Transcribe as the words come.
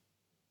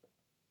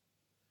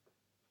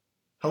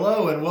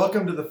Hello and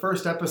welcome to the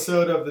first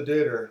episode of The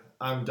Duter.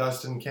 I'm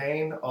Dustin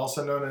Kane,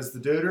 also known as The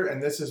Duter,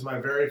 and this is my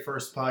very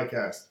first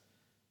podcast.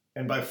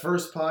 And by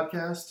first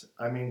podcast,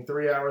 I mean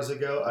 3 hours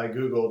ago I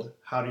Googled,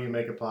 how do you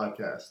make a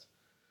podcast?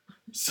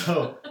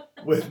 So,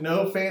 with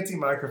no fancy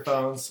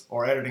microphones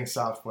or editing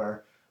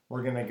software,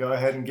 we're going to go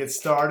ahead and get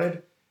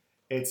started.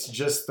 It's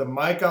just the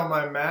mic on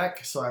my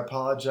Mac, so I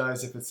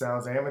apologize if it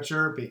sounds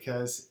amateur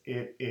because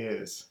it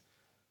is.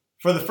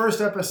 For the first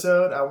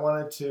episode, I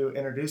wanted to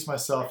introduce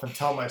myself and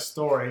tell my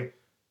story,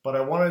 but I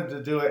wanted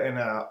to do it in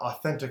an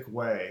authentic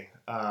way.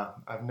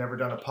 I've never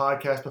done a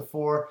podcast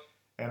before,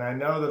 and I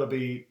know that it'll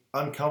be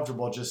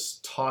uncomfortable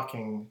just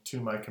talking to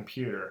my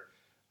computer.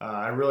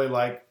 I really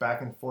like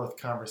back and forth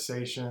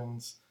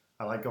conversations.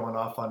 I like going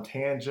off on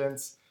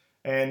tangents,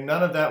 and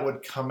none of that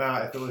would come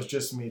out if it was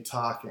just me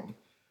talking.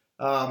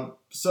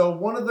 So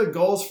one of the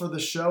goals for the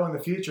show in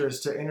the future is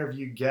to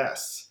interview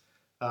guests.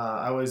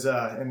 I was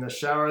in the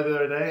shower the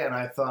other day, and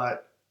I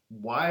thought,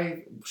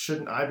 why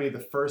shouldn't I be the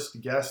first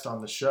guest on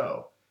the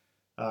show?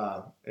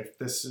 If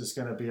this is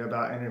going to be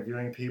about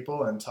interviewing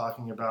people and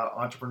talking about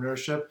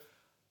entrepreneurship,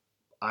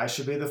 I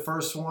should be the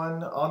first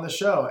one on the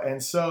show.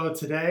 And so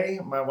today,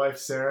 my wife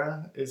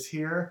Sarah is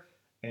here,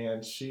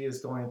 and she is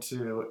going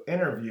to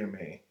interview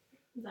me.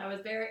 I was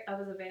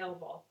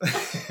available.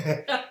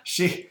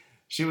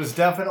 She was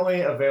definitely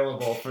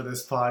available for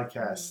this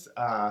podcast.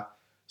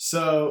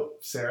 So,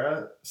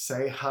 Sarah,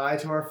 say hi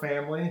to our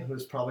family,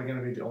 who's probably going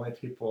to be the only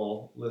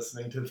people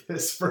listening to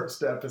this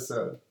first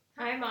episode.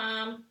 Hi,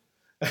 Mom.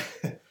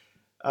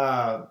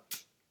 To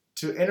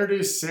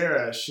introduce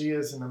Sarah, she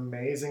is an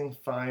amazing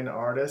fine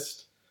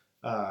artist.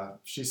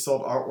 She's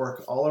sold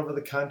artwork all over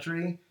the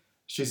country.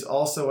 She's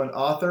also an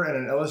author and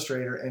an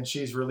illustrator, and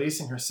she's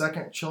releasing her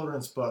second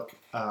children's book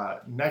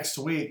next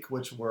week,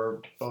 which we're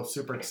both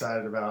super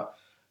excited about.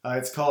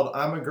 It's called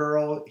I'm a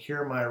Girl,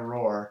 Hear My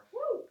Roar.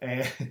 Woo!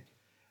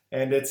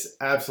 And it's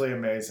absolutely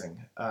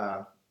amazing.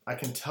 I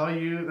can tell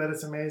you that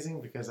it's amazing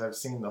because I've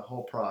seen the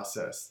whole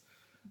process.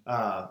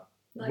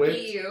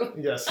 Lucky you.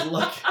 Yes,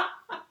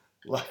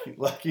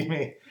 lucky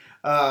me.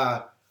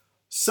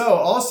 So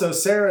also,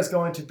 Sarah is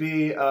going to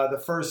be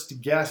the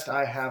first guest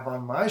I have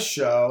on my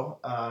show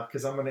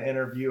because I'm going to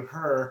interview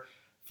her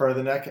for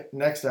the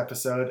next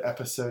episode,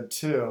 episode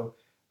 2.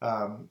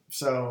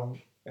 So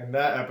in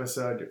that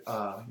episode,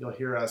 you'll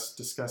hear us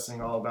discussing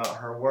all about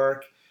her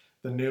work,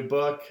 the new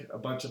book, a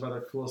bunch of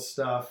other cool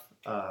stuff,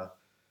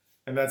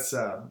 and that's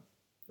going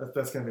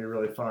to be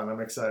really fun.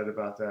 I'm excited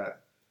about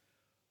that.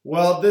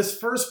 Well, this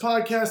first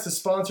podcast is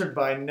sponsored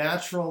by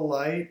Natural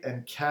Light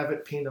and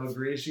Cavit Pinot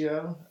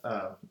Grigio.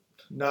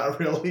 Not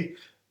really,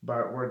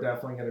 but we're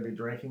definitely going to be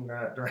drinking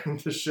that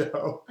during the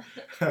show.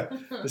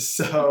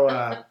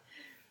 So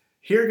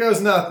here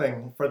goes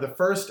nothing. For the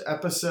first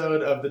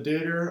episode of The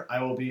Duter,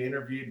 I will be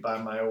interviewed by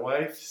my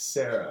wife,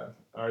 Sarah.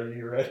 Are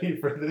you ready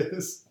for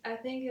this? I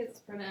think it's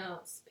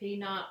pronounced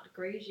Pinot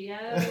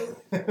Grigio.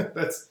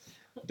 That's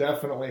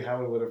definitely how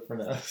we would have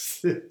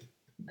pronounced it.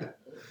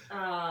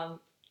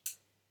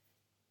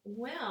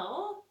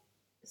 Well,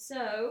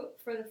 so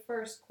for the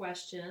first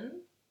question,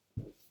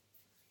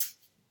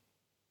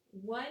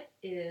 what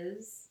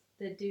is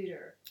the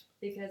Duter?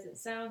 Because it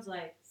sounds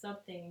like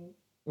something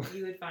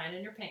you would find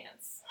in your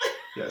pants.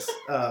 Yes.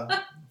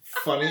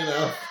 Funny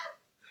enough,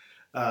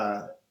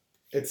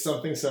 it's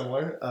something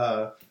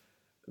similar.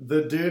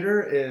 The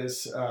Duter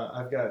is,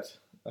 I've got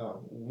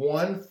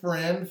one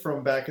friend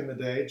from back in the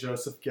day,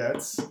 Joseph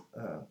Getz.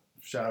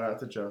 Shout out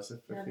to Joseph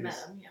if I've he's met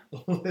him, yeah.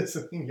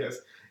 listening. Yes,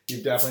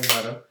 you've definitely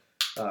met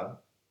him.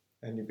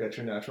 And you've got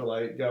your Natural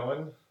Light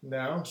going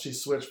now. She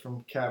switched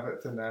from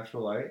Cavit to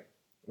Natural Light,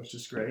 which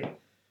is great.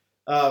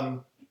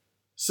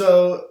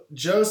 So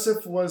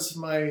Joseph was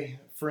my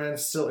friend,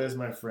 still is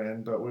my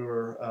friend, but we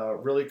were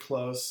really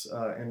close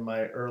in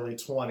my early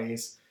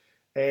 20s.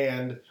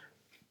 And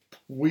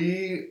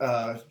we,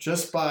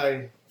 just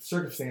by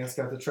circumstance,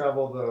 got to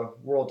travel the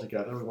world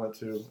together. We went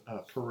to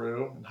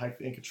Peru and hiked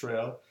the Inca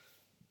Trail.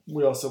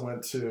 We also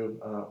went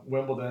to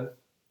Wimbledon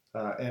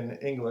in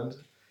England.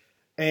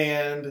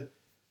 And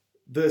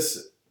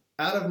this,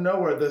 out of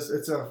nowhere,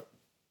 it's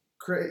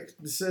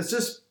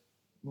just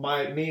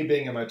me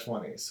being in my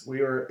 20s.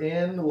 We were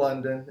in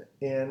London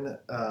in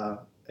a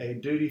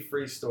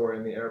duty-free store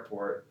in the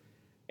airport.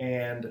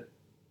 And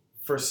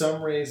for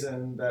some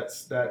reason,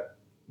 that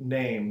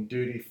name,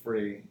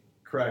 duty-free,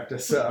 cracked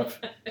us up.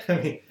 I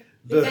mean,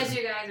 because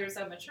you guys are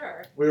so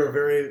mature. We were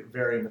very,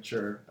 very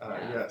mature,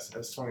 Yeah. yes,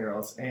 as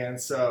 20-year-olds.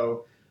 And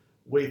so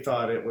we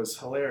thought it was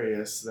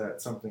hilarious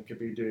that something could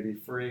be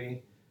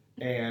duty-free.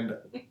 And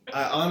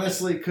I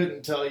honestly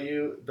couldn't tell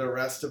you the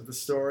rest of the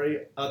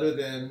story other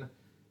than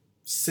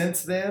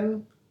since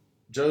then,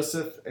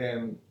 Joseph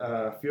and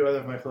a few other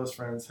of my close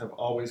friends have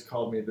always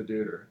called me the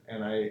Duter.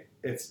 And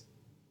it's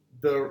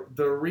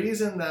the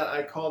reason that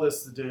I call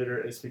this the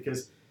Duter is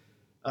because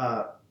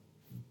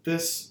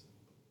this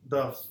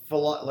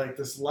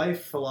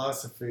life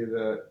philosophy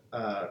that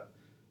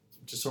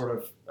just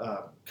sort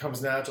of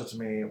comes natural to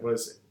me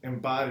was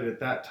embodied at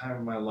that time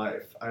in my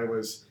life. I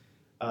was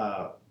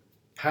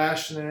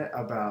passionate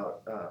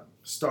about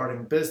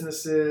starting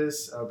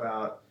businesses,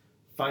 about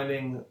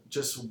finding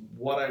just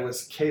what I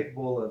was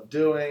capable of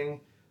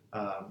doing.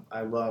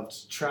 I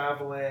loved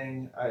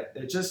traveling.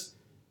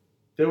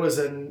 There was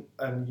a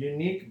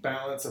unique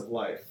balance of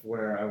life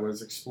where I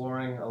was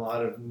exploring a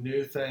lot of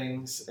new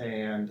things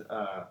and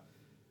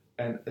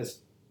and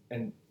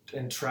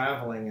and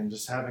traveling and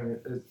just having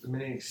as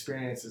many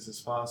experiences as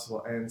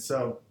possible. And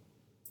so,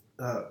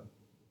 uh,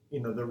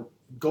 the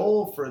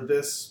goal for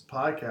this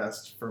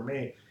podcast for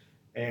me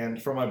and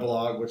for my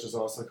blog, which is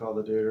also called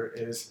The Duter,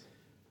 is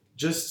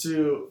just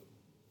to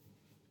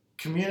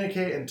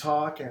communicate and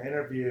talk and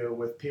interview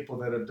with people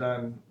that have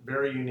done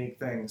very unique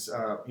things.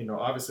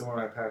 Obviously one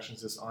of my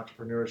passions is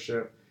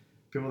entrepreneurship,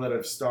 people that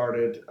have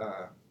started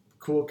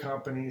cool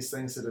companies,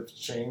 things that have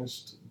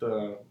changed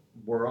the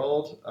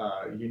world,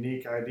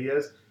 unique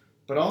ideas,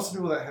 but also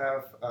people that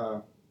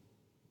have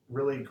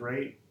really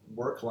great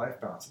work-life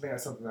balance. I think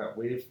that's something that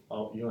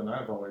you and I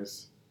have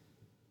always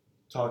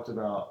talked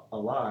about a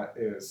lot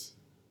is,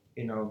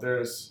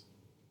 there's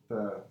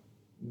the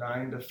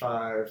 9 to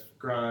 5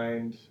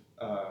 grind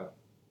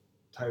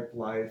type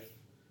life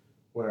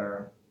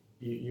where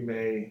you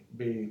may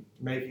be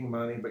making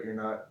money, but you're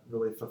not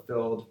really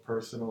fulfilled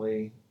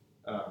personally.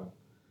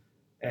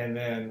 And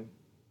then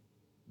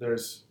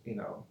there's,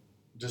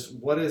 just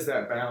what is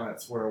that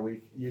balance where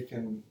we've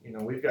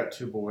got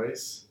 2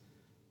 boys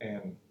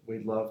and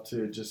we'd love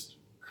to just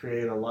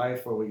create a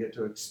life where we get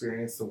to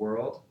experience the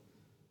world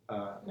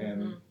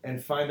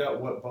and find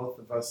out what both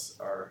of us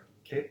are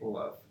capable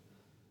of.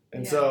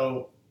 And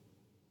so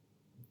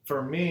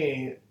for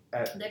me,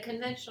 the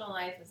conventional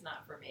life is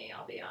not for me,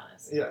 I'll be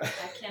honest. Yeah.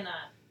 I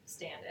cannot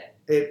stand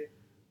it.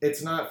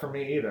 It's not for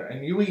me either.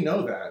 And we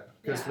know that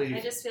because I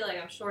just feel like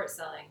I'm short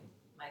selling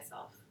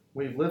myself.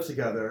 We've lived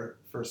together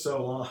for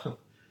so long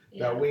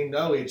that we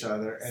know each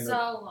other. And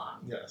so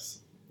long.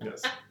 Yes.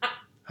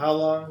 How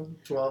long?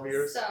 12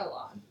 years? So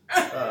long.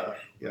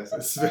 Yes,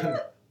 it's been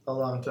a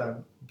long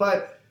time.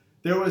 But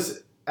there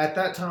was, at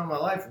that time of my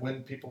life,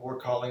 when people were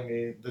calling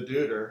me the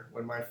Duter,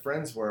 when my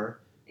friends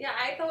were. Yeah,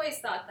 I've always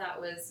thought that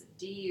was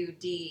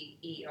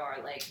D-U-D-E-R,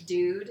 like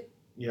dude.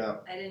 Yeah.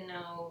 I didn't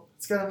know.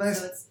 It's got a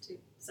nice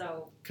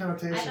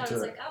connotation to it. I thought it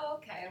was like, oh,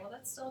 okay, well,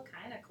 that's still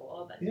kind of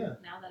cool. But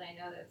now that I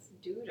know that's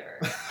Duter.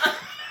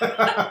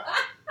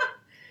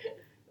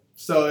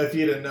 So if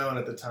you'd have known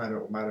at the time,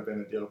 it might have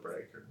been a deal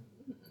breaker.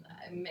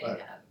 I may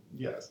have.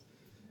 Yes.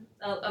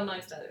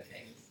 Amongst other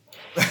things.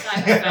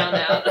 I found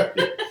out.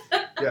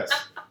 Yes.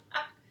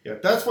 Yeah,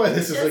 that's why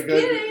this is a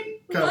good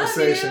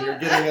conversation. You're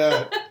getting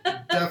a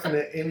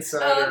definite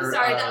insider. Oh, I'm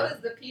sorry. That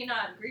was the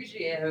Pinot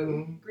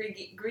Grigio.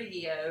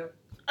 Grigio.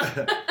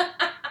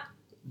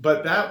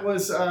 But that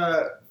was,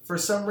 for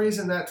some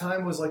reason, that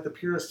time was like the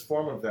purest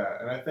form of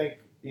that. And I think,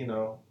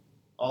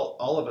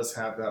 all of us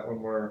have that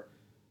when we're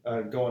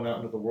going out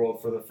into the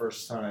world for the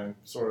first time,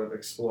 sort of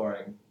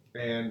exploring.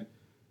 And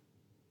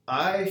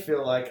I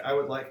feel like I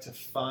would like to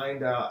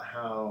find out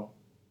how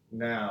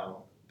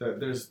now that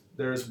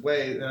there's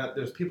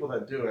people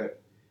that do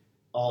it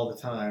all the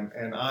time,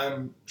 and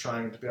I'm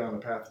trying to be on the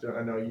path to do it.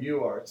 I know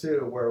you are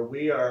too, where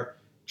we are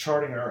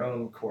charting our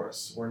own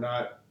course. We're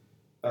not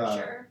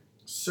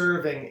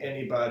serving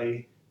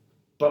anybody,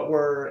 but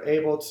we're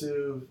able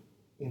to,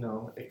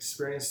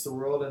 experience the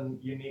world in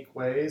unique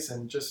ways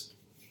and just,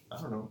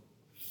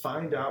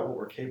 find out what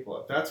we're capable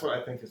of. That's what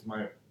I think is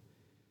my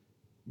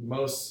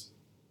most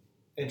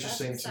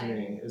interesting to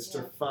me, is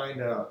to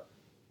find out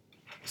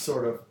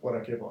sort of what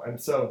I'm capable of.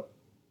 And so,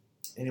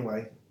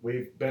 anyway,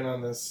 we've been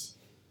on this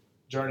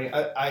journey.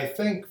 I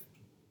think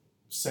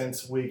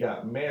since we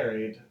got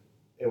married,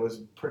 it was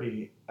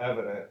pretty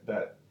evident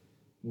that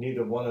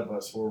neither one of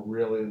us were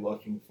really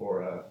looking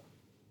for a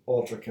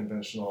ultra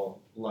conventional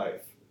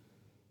life.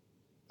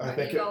 I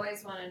think you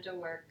always wanted to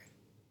work,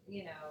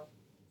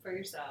 for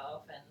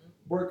yourself and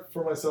work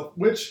for myself,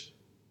 which,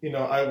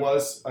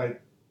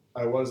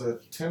 I was a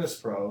tennis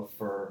pro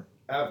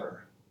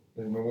forever.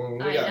 And when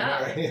we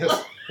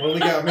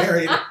got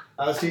married,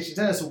 I was teaching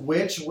tennis,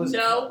 which was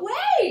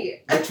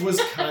which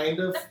was kind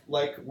of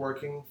like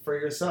working for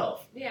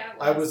yourself. Yeah,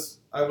 I was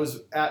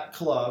at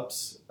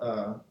clubs,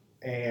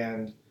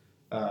 and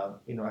I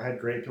had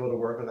great people to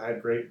work with. I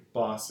had great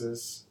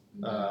bosses,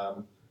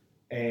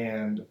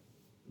 and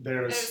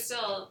there's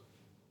still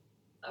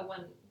a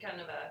one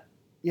kind of a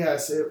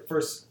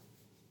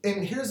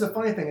and here's the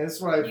funny thing. This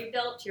is what you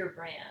built your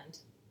brand.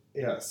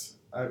 Yes,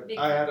 I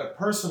had a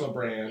personal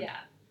brand. Yeah.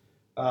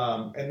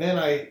 And then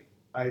I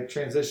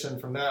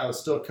transitioned from that. I was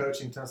still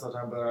coaching tennis all the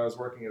time, but I was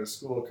working at a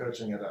school,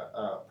 coaching at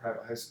a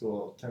private high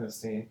school tennis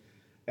team,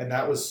 and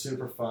that was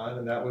super fun.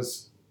 And that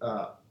was,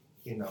 a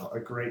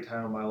great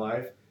time in my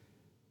life.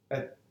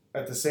 At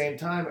the same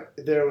time,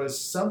 there was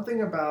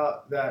something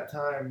about that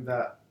time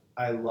that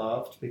I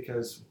loved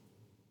because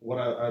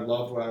I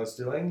loved what I was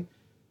doing.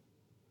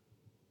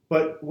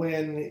 But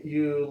when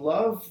you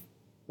love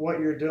what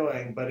you're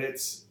doing, but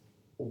it's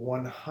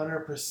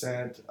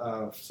 100%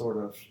 of sort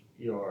of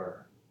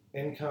your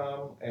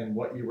income and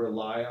what you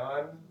rely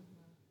on,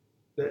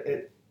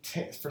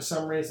 for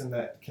some reason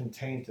that can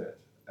taint it.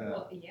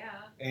 Well,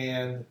 yeah.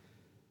 And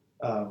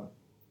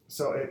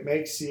so it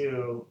makes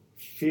you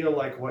feel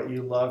like what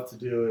you love to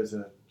do is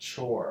a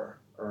chore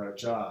or a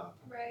job.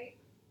 Right.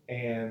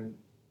 And,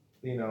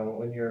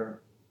 when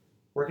you're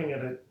working at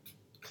a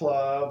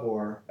club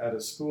or at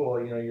a school,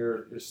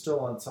 you're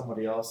still on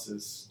somebody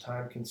else's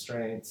time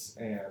constraints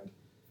and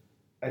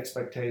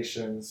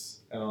expectations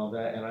and all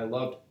that. And I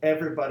loved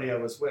everybody I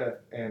was with,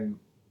 and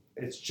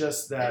it's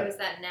just that. It was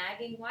that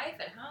nagging wife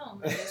at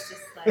home. It was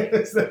just like.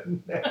 It's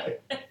that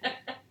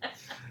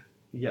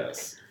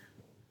Yes.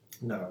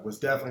 No, it was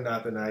definitely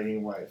not the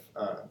nagging wife.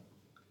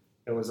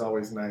 It was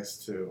always nice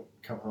to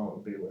come home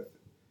and be with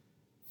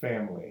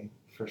family,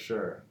 for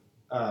sure.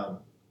 But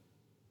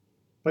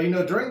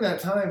during that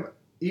time,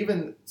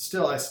 even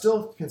still, I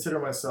still consider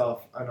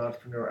myself an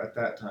entrepreneur at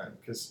that time,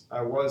 because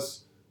I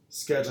was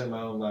scheduling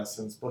my own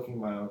lessons, booking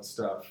my own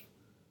stuff,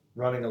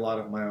 running a lot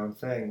of my own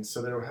things.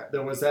 So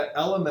there was that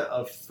element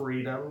of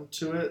freedom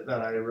to it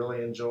that I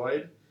really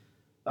enjoyed.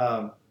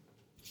 But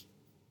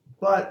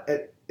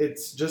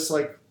it's just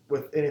like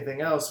with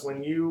anything else,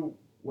 when you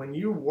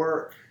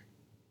work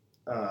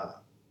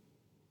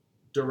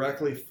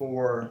directly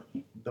for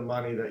the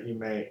money that you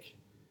make,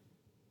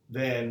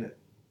 then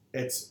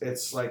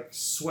it's like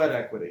sweat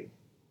equity.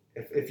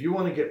 If you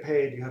want to get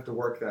paid, you have to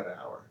work that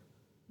hour.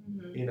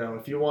 Mm-hmm.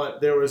 If you want,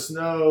 there was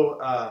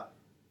no,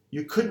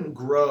 you couldn't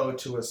grow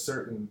to a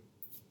certain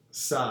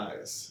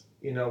size,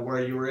 where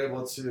you were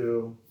able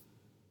to,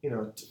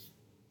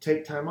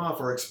 take time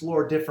off or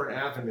explore different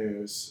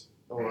avenues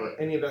or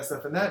any of that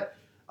stuff. And that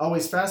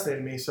always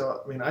fascinated me.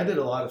 So, I did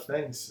a lot of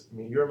things.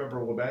 You remember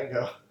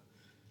Wabango.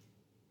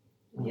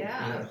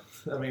 Yeah.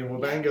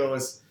 Wabango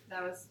was...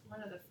 That was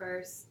one of the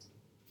first...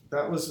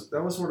 That was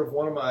sort of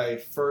one of my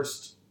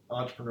first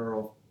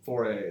entrepreneurial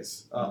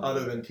forays,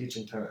 other than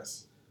teaching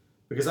tennis.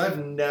 Because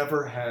I've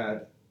never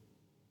had...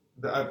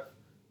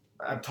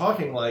 I'm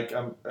talking like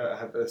I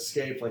have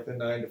escaped like the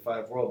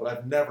 9-to-5 world, but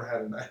I've never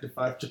had a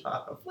 9-to-5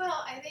 job.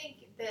 Well, I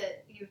think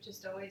that you've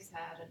just always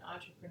had an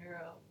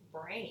entrepreneurial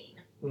brain.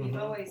 Mm-hmm.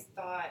 You've always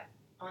thought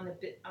on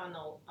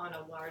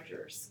a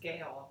larger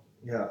scale.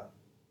 Yeah.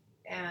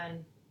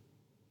 And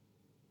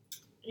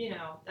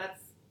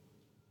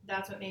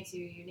that's what makes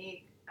you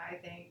unique, I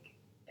think.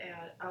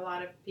 And a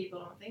lot of people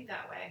don't think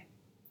that way.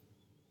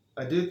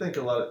 I do think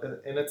a lot,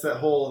 and it's that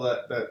whole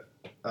that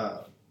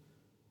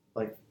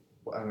like,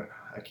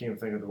 I can't even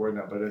think of the word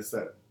now, but it's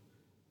that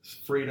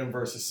freedom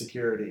versus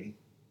security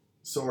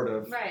sort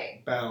of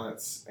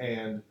balance.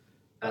 And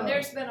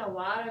there's been a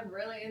lot of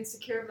really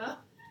insecure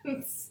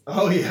moments.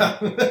 Oh yeah,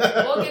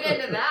 we'll get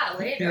into that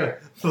later.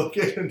 Yeah, we'll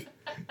get into.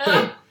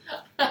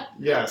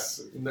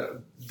 Yes,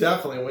 no,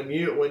 definitely.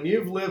 When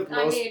you've lived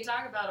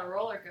talk about a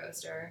roller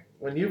coaster.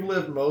 When you've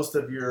lived most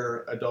of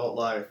your adult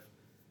life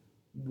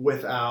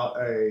without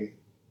a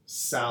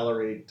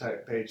salary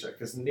type paycheck,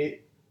 because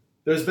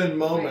there's been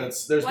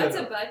moments. Right. What's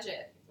a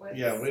budget? I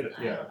don't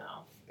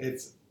know.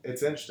 It's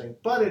interesting,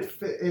 but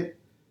it,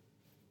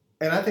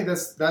 and I think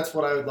that's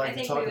what I would like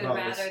to talk about. I think we would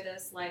rather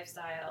this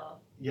lifestyle.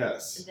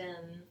 Yes.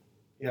 Than.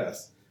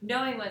 Yes.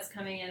 Knowing what's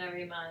coming in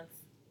every month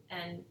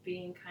and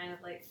being kind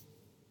of like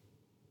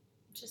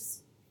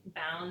just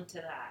bound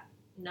to that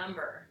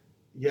number.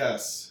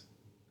 Yes.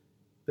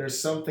 There's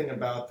something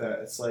about that.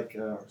 It's like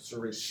a sort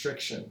of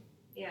restriction.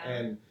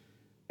 Yeah.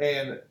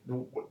 And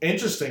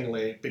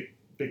interestingly,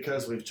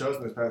 because we've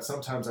chosen this path,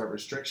 sometimes our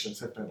restrictions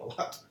have been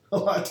a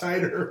lot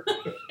tighter.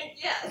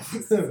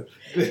 Yes.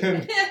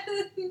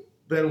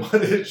 than what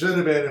it should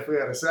have been if we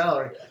had a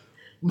salary.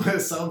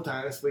 But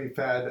sometimes we've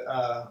had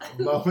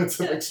moments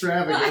of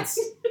extravagance.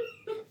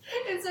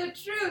 It's so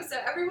true. So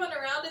everyone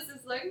around us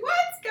is like,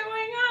 what's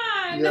going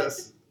on?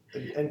 Yes,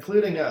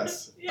 including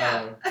us.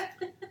 Yeah.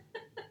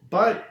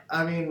 But,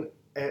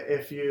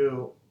 if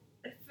you...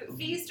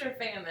 Feast or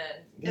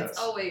famine. Yes. It's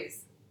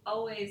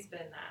always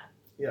been that.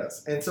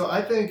 Yes. And so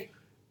I think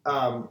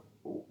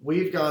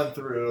we've gone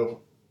through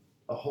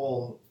a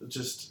whole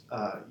just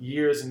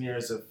years and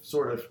years of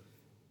sort of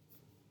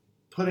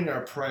putting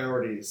our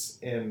priorities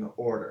in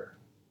order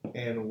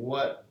and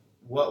what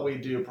we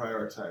do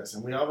prioritize.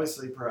 And we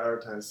obviously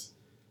prioritize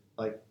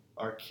like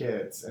our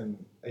kids, and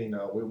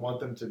we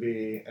want them to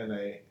be in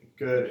a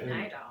good... And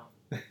I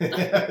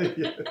don't.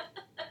 Yeah.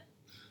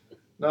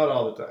 Not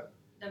all the time.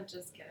 I'm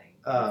just kidding.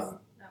 That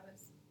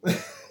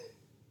was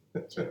a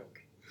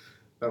joke.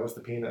 That was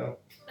the Pinot.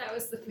 That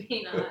was the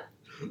peanut.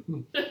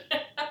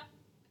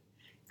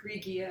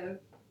 Grigio.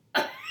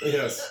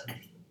 Yes.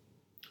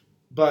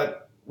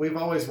 But we've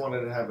always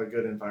wanted to have a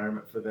good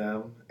environment for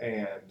them,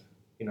 and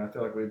I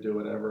feel like we'd do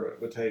whatever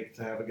it would take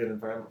to have a good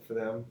environment for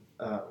them.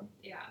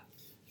 Yeah.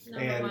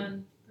 Number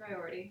one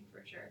priority,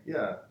 for sure.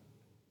 Yeah.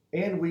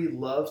 And we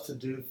love to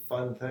do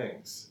fun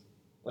things.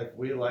 Like,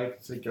 we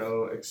like to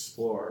go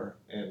explore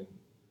and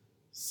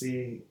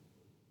see,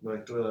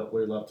 like,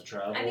 we love to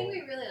travel. I think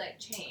we really like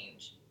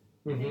change.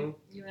 Mm-hmm. I think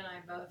you and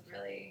I both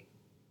really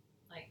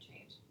like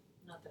change.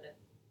 Not that it...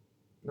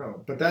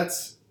 No, but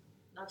that's...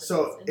 Not that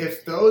So,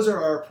 if those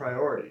are our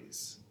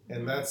priorities,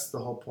 and that's the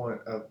whole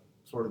point of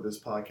sort of this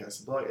podcast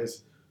and blog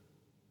is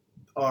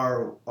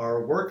our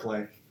work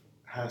life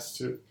has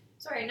to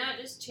Sorry, not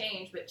just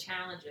change, but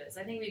challenges.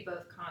 I think we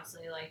both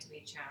constantly like to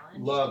be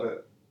challenged. love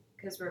it.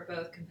 Because we're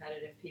both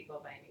competitive people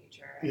by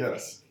nature.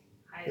 Yes.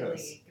 I think.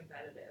 Highly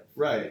competitive.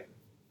 Right.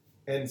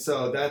 And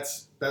so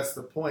that's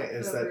the point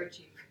is that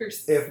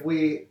Overachievers. if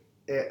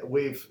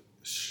we've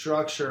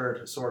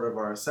structured sort of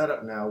our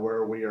setup now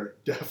where we are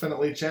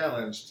definitely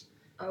challenged.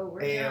 Oh, we're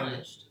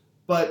challenged.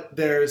 But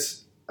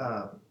there's,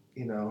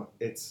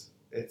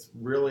 it's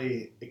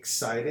really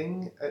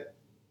exciting.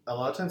 A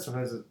lot of times,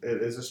 sometimes it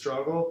is a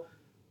struggle.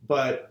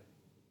 But,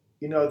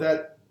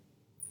 that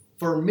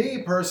for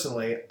me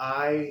personally,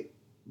 I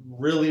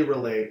really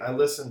relate. I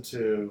listen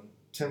to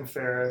Tim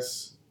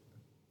Ferriss,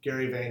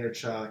 Gary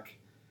Vaynerchuk,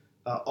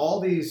 all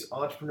these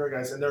entrepreneur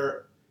guys, and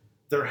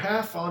they're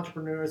half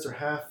entrepreneurs, they're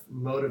half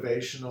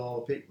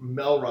motivational.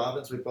 Mel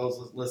Robbins, we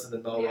both listen to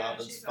Mel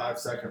Robbins'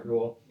 5-second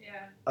rule.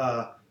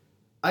 Yeah.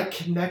 I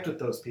connect with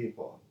those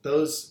people.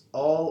 Those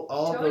all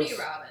Tony those.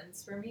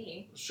 Robbins for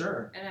me.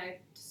 Sure. And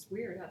it's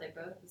weird how they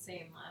both have the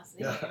same last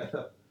name. Yeah,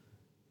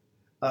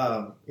 I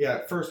know.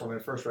 At first, when I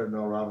first read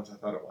Mel Robbins, I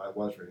thought I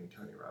was reading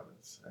Tony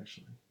Robbins,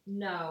 actually.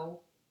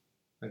 No.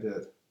 I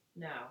did.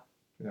 No.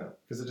 Yeah,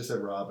 because it just said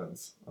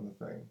Robbins on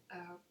the thing.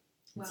 Oh.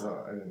 Well.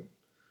 So I didn't.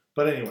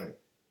 But anyway.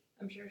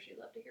 I'm sure she'd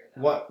love to hear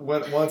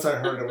that. Once I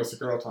heard it was a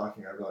girl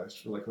talking, I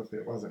realized really quickly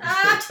it wasn't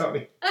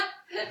Tony.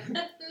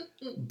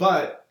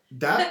 But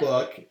that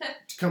book,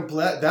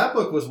 that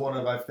book was one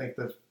of, I think,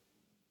 the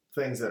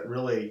things that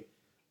really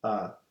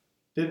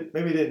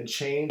didn't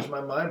change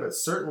my mind, but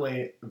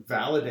certainly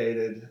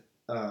validated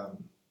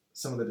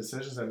some of the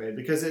decisions I made,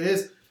 because it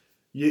is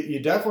you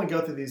definitely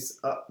go through these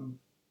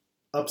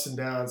ups and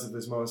downs of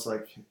this moments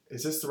like,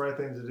 is this the right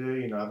thing to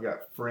do? I've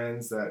got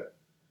friends that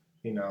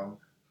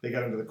they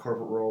got into the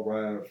corporate world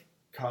right out of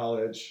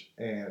college,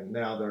 and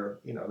now they're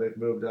they've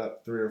moved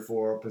up 3 or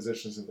 4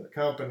 positions in their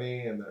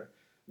company, and they're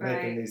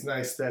making these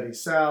nice steady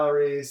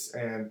salaries,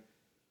 and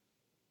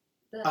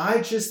I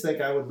just think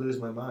I would lose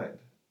my mind.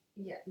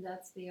 Yeah,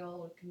 that's the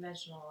old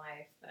conventional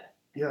life that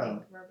I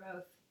think we're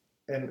both.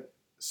 And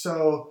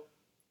so,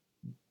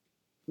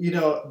 to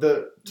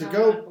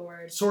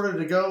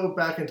go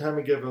back in time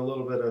and give a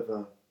little bit of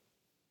a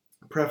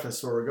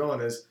preface where we're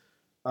going is,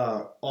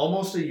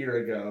 almost a year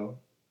ago,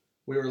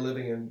 we were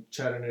living in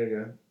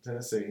Chattanooga,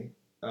 Tennessee.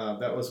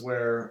 That was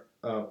where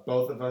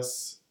both of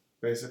us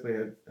basically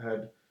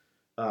had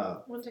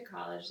went to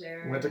college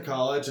there. Went to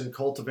college and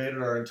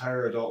cultivated our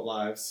entire adult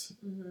lives.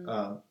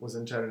 Mm-hmm. Was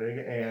in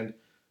Chattanooga, and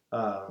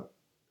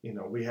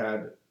we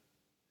had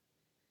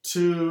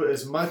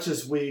as much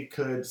as we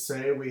could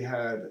say, we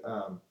had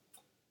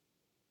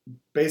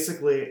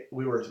basically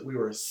we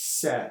were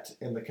set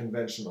in the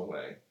conventional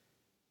way.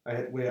 I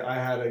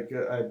had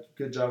a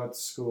good job at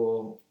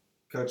school,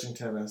 coaching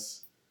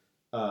tennis.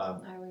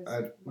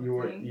 You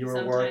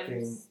were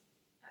working.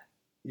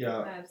 Yeah.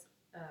 I was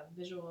a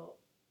visual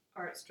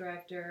arts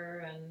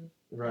director and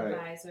right.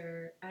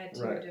 advisor. I had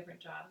 2 right. different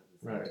jobs at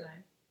the same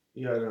time.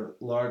 You had a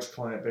large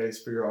client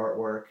base for your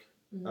artwork.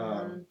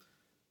 Mm-hmm.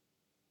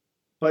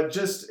 But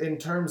just in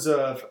terms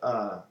of,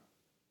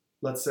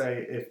 let's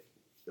say, if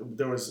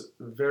there was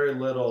very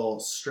little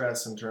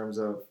stress in terms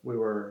of if we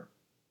were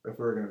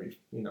going to be,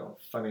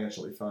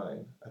 financially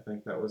fine. I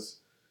think that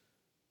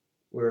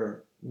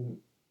we're in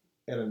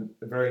a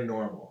very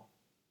normal.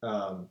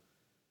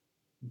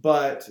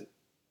 But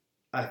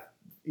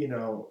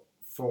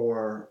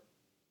for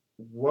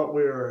what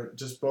we were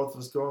just both of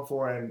us going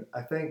for, and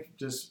I think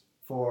just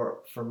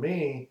for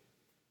me,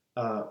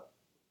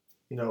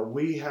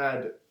 we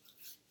had,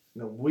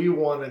 we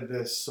wanted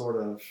this sort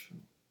of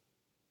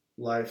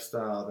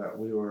lifestyle that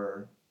we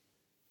were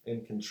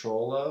in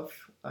control of,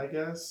 I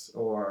guess,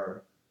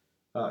 or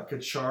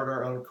could chart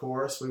our own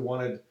course. We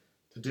wanted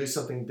to do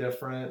something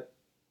different,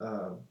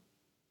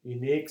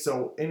 unique.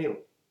 So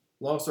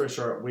long story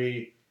short,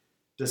 we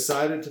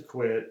decided to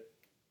quit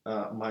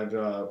my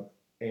job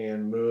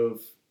and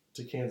move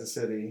to Kansas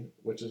City,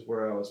 which is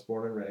where I was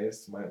born and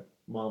raised. My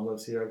mom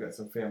lives here. I've got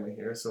some family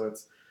here, so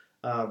it's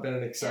been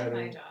an exciting.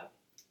 And my job,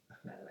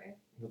 by the way.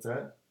 What's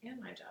that?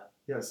 And my job.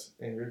 Yes,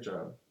 and your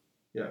job.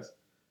 Yes,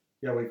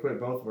 yeah. We quit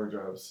both of our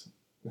jobs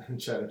in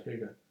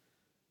Chattanooga,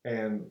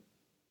 and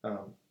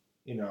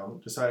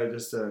decided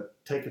just to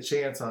take a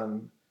chance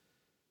on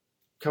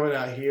coming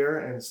out here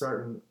and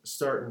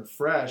starting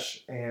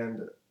fresh.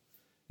 And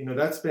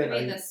that's been.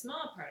 the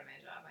small part of my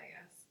job, I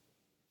guess.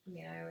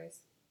 I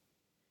always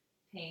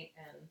paint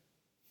and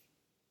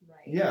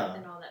write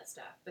and all that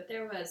stuff. But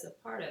there was a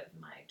part of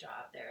my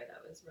job there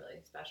that was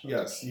really special to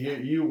me. Yes,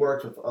 you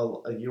worked with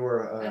you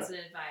were as an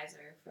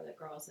advisor for the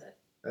girls at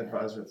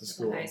the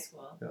school. The high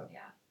school.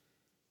 Yeah.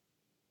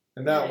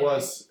 And that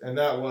was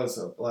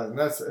a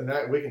blessing. And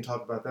that we can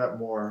talk about that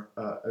more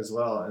as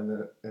well,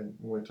 and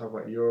when we talk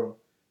about you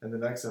in the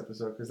next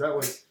episode, because that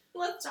was.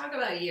 Let's talk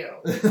about you.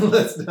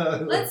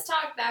 Let's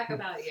talk back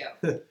about you.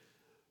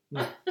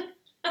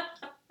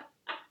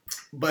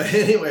 But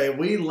anyway,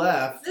 we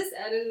left. Is this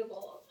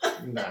editable?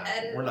 Nah,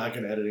 we're not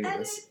going to edit any of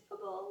this.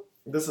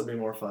 This will be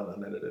more fun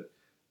unedited.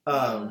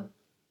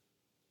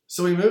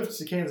 So we moved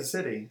to Kansas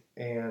City,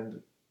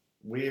 and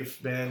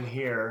we've been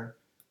here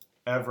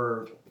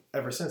ever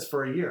since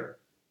for a year.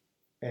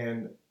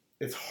 And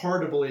it's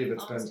hard to believe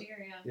it's almost been a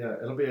year, yeah,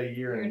 it'll be a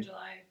year in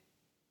July.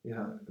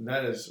 Yeah, and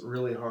that is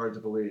really hard to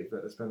believe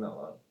that it's been that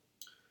long.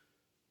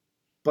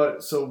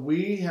 But so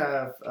we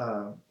have,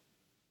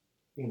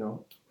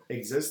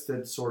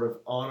 existed sort of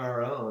on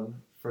our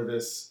own for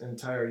this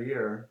entire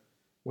year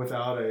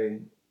without a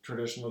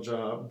traditional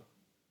job.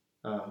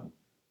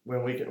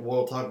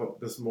 We'll talk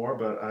about this more,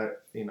 but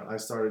I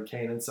started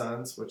Kane and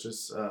Sons, which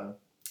is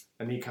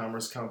an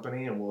e-commerce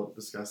company, and we'll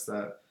discuss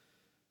that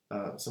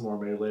some more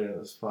maybe later in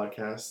this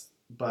podcast.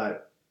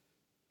 But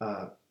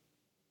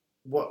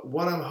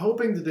what I'm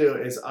hoping to do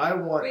is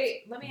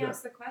Wait, let me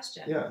ask the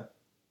question. Yeah.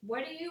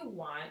 What do you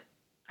want?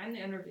 I'm the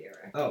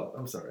interviewer. Oh,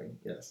 I'm sorry.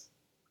 Yes.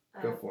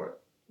 Go for it.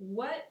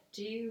 What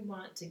do you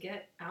want to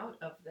get out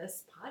of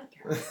this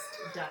podcast,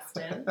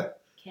 Dustin?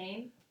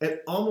 Kane?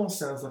 It almost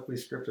sounds like we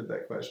scripted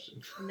that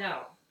question.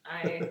 No,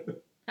 I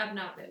have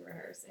not been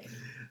rehearsing.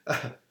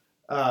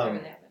 I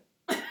really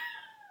haven't.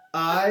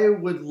 I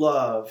would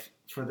love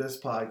for this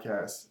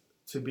podcast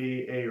to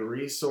be a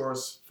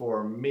resource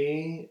for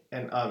me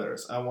and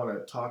others. I want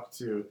to talk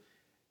to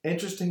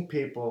interesting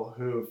people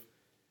who've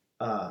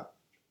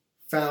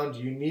found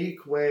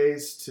unique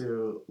ways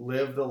to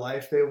live the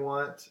life they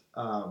want,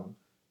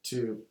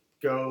 to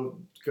go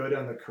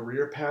down the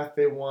career path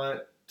they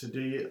want, to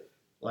do,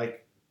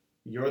 like,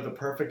 you're the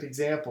perfect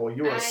example.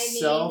 You are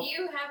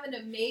you have an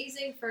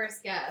amazing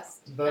first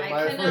guest. But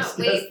I cannot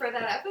wait for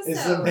that episode.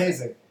 It's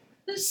amazing.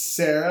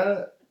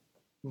 Sarah,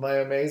 my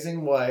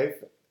amazing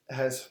wife,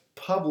 has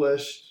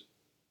published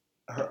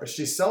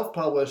she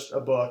self-published a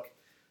book.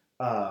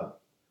 How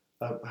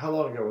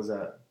long ago was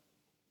that?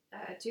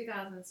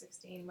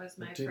 2016 was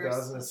my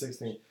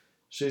 2016. first.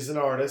 She's an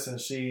artist, and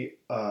she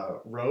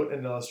wrote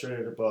and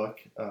illustrated a book,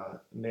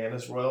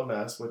 Nana's Royal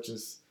Mess, which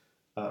is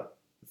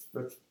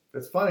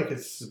it's funny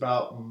because it's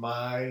about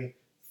my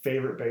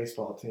favorite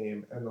baseball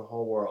team in the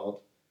whole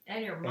world.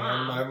 And your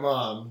mom. And my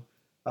mom,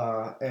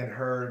 and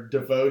her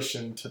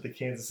devotion to the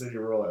Kansas City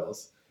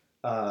Royals.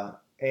 And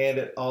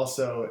it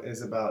also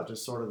is about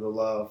just sort of the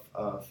love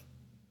of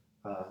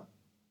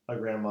a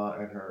grandma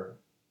and her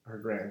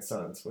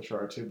grandsons, which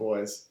are our two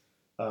boys.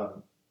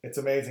 It's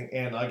amazing.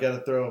 And I got to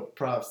throw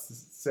props to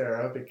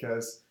Sarah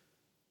because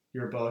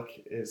your book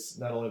is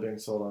not only being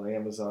sold on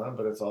Amazon,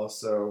 but it's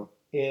also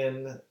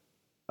in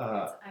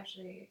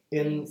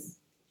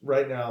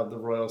right now the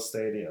Royal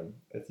Stadium.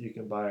 If you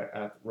can buy it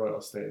at the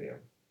Royal Stadium.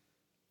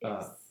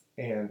 Yes.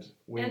 And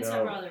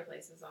several other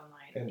places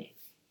online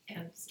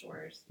and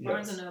stores.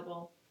 Barnes and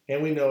Noble.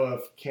 And we know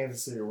of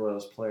Kansas City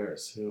Royals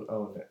players who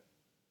own it.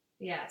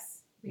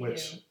 Yes, we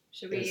do.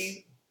 Should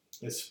we?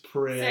 It's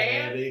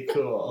pretty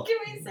cool. Can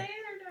we say it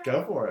or not?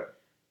 Go for it.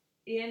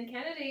 Ian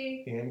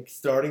Kennedy.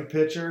 Starting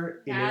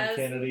pitcher, Ian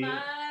Kennedy.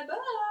 My book.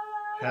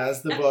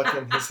 Has the book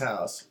in his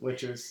house,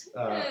 which is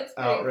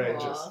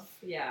outrageous. Cool.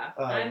 Yeah.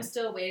 I'm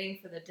still waiting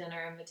for the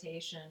dinner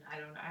invitation. I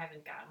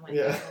haven't gotten one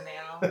yet in the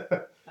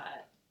mail.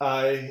 But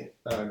I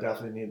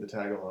definitely need to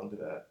tag along to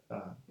that.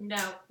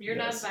 No, you're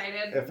not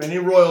invited. If any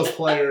Royals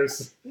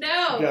players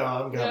no, go,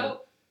 I'm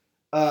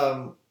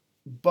coming.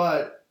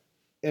 Nope.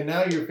 And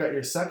now you've got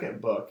your second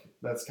book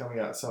that's coming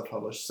out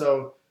self-published.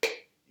 So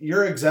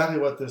you're exactly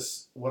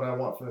what I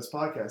want from this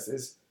podcast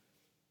is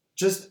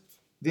just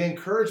the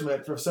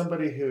encouragement for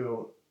somebody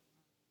who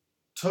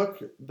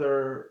took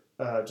their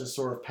just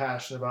sort of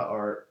passion about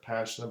art,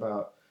 passion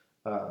about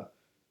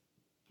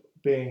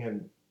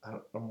being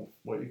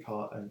what you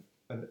call it,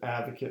 an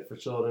advocate for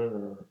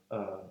children,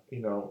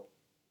 or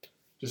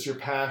just you're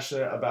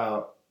passionate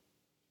about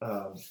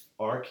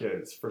our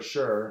kids for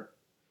sure.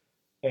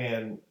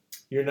 And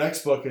your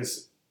next book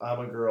is I'm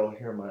a Girl,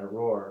 Hear My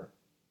Roar,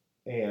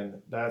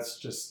 and that's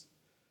just,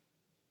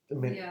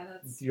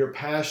 your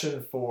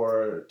passion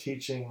for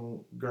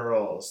teaching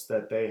girls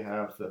that they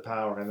have the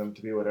power in them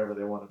to be whatever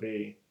they want to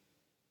be.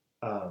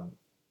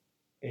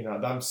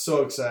 I'm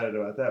so excited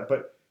about that.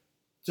 But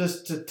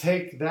just to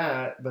take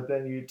that, but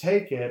then you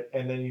take it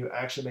and then you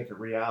actually make it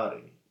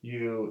reality.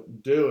 You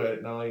do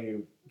it, not only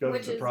you go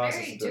through the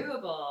process. Which is very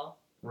doable.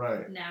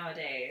 Right.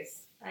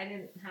 Nowadays. I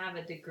didn't have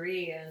a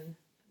degree in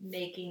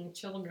making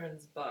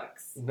children's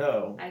books.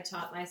 No. I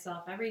taught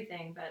myself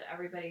everything, but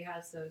everybody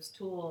has those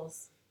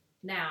tools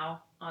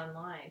now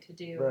online to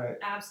do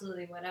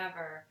absolutely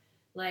whatever.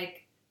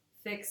 Like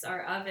fix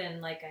our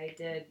oven like I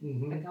did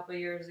a couple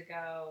years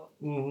ago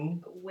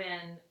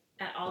when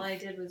all I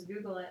did was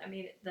Google it. I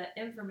mean, the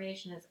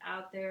information is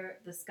out there.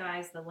 The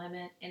sky's the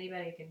limit.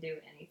 Anybody can do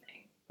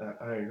anything.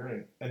 I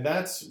agree. And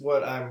that's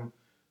what I'm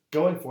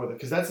going for,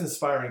 because that's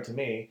inspiring to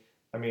me.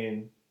 I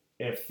mean,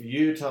 if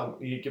you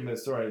give me the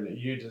story that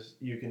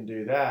you can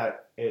do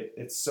that,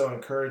 it's so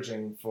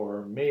encouraging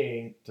for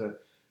me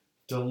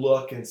to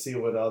look and see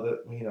what other,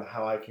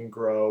 how I can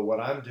grow what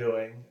I'm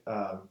doing,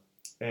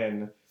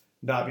 and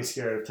not be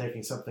scared of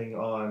taking something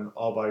on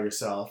all by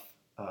yourself,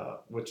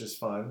 which is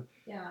fun.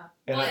 Yeah.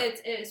 And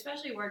it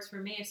especially works for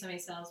me if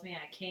somebody tells me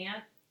I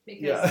can't.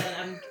 because then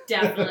I'm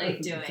definitely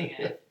doing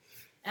it.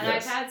 And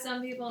Yes. I've had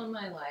some people in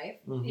my life,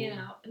 you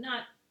know,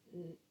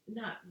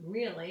 not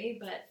really,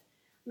 but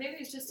maybe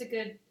it's just a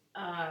good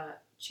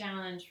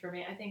challenge for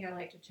me. I think I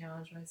like to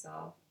challenge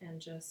myself and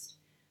just,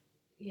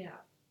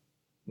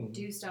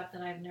 do stuff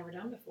that I've never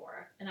done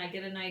before. And I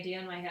get an idea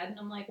in my head and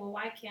I'm like, well,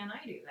 why can't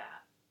I do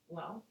that?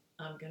 Well,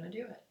 I'm going to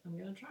do it. I'm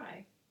going to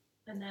try.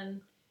 And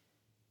then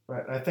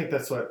right. I think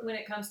that's what... when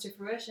it comes to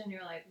fruition,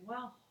 you're like,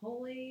 well,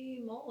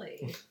 holy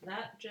moly,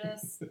 that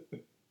just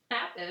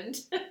happened.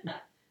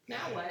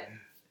 Now what?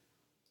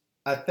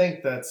 I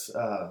think that's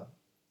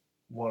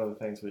one of the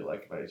things we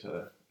like about each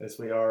other is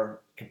we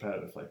are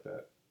competitive like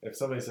that. If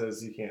somebody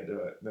says you can't do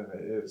it, then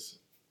it is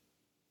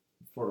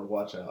sort of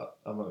watch out.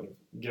 I'm going to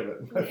give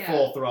it my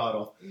full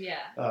throttle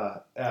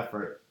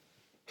effort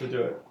to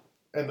do it.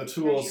 And the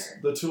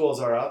tools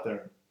are out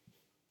there.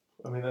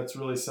 I mean, that's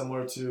really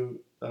similar to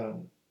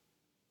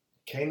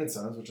Kane &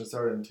 Sons, which I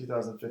started in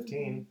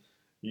 2015.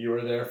 You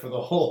were there for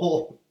the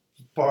whole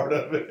part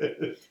of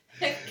it.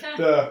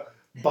 The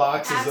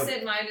boxes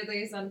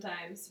absent-mindedly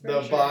sometimes.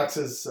 The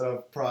boxes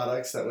of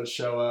products that would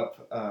show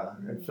up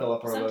and fill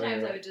up our living room.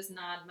 Sometimes I would just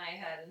nod my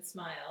head and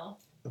smile.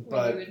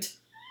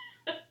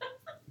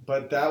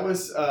 But that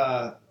was,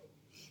 and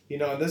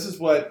this is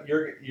what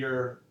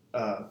you're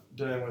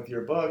doing with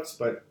your books.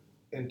 But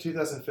in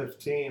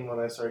 2015, when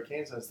I started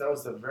Kane & Sons, that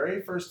was the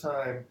very first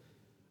time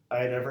I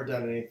had ever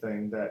done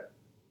anything that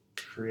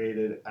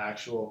created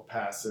actual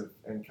passive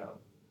income.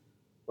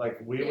 Like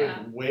we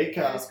would wake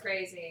up. That was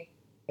crazy.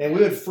 And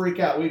we would freak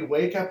out. We'd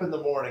wake up in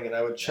the morning and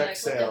I would check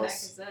sales. What the heck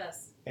is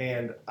this?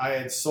 And I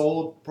had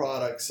sold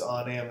products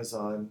on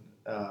Amazon.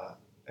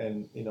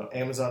 And,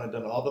 Amazon had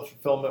done all the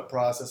fulfillment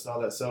process and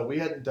all that. So we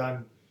hadn't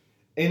done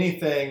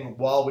anything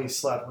while we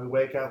slept. We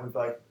wake up, we'd be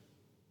like,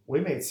 we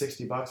made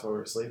 $60 while we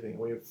were sleeping.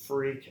 We would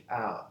freak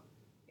out.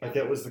 Like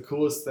it was the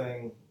coolest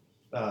thing.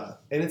 And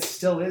it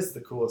still is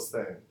the coolest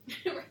thing.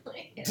 It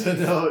really is.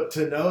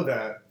 To know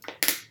that.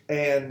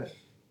 And,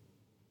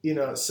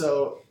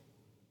 so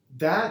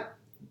that...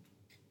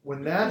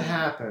 When that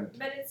happened...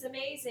 But it's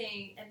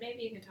amazing, and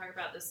maybe you can talk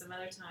about this some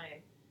other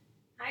time,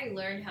 how you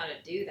learned how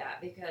to do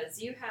that,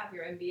 because you have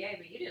your MBA,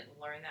 but you didn't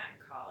learn that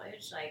in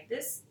college. Like,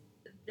 this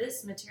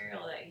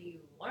material that you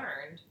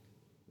learned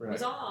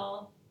was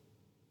all...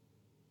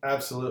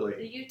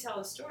 Absolutely. You tell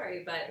the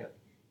story, but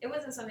it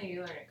wasn't something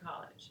you learned in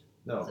college.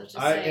 No.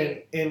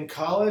 In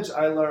college,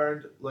 I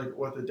learned,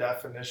 what the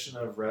definition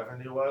of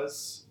revenue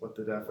was, what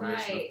the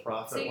definition of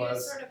profit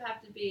was. So you sort of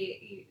have to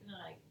be,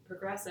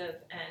 progressive,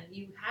 and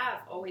you have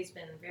always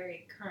been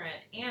very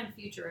current and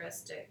future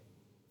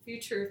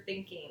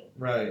thinking.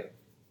 Right.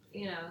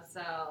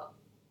 So.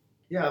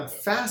 Yeah, I'm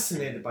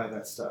fascinated by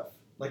that stuff.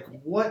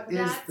 What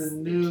is the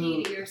new thing? The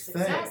key to your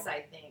success,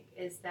 I think,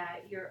 is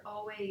that you're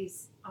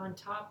always on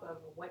top of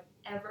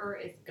whatever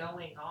is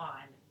going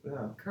on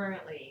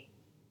currently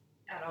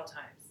at all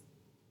times.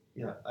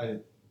 Yeah, I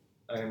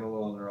am a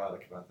little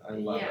neurotic about that. I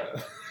love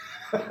it.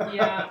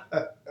 Yeah.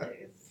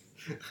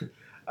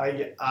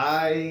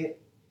 I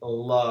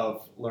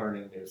love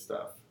learning new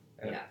stuff.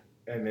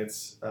 And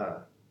it's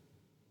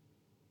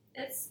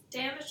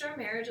damaged our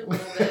marriage a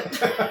little bit.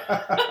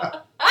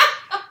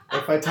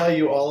 If I tell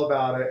you all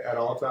about it at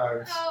all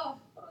times.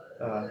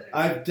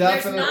 I've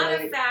definitely... There's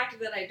not a fact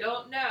that I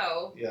don't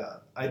know. Yeah.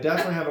 I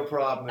definitely have a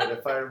problem that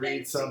if I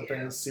read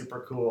something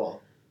super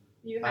cool...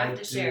 You have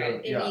to share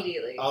it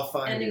immediately. I'll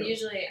find And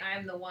usually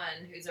I'm the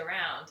one who's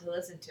around to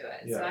listen to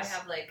it. Yes. So I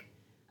have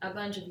a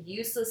bunch of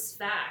useless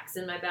facts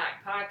in my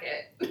back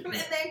pocket. And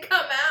they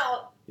come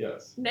out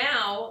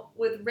now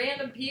with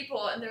random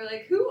people and they're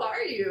like, who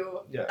are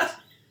you? Yes.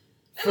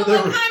 And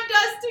I'm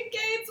Dustin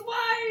Kane's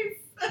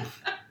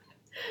wife.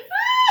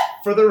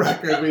 For the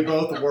record, we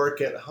both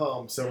work at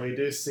home, so we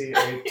do see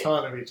a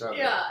ton of each other.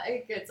 Yeah,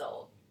 it gets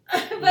old.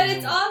 But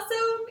it's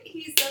awesome.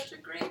 He's such a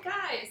great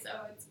guy, so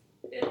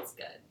it's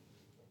good.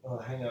 Oh,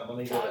 hang on.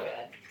 I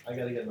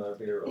got to get another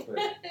beer real quick.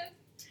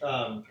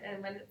 And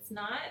when it's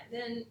not,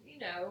 then,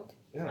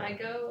 I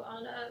go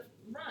on a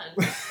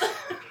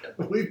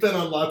run. We've been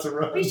on lots of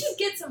runs. We should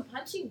get some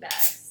punching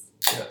bags.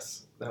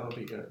 Yes, that would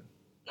be good.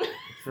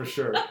 For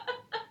sure.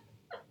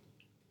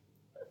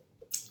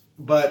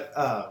 But,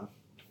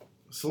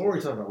 so what were we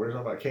talking about? We were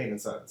talking about Kane &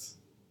 Sons.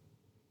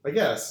 I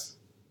guess.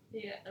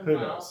 Yeah, Who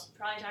knows?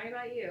 Probably talking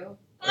about you.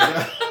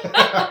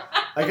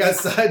 I got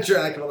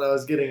sidetracked when I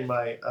was getting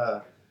my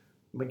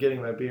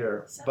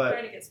beer.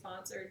 Trying to get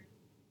sponsored.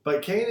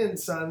 But Kane &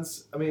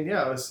 Sons,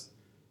 that was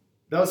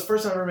the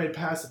first time I ever made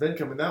passive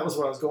income, and that was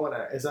what I was going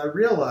at. Is I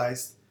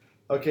realized,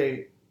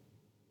 okay,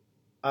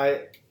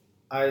 I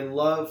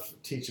love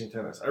teaching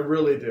tennis. I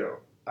really do.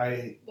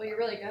 Well, you're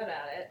really good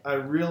at it. I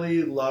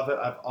really love it.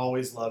 I've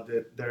always loved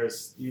it.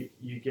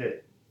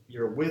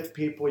 You're with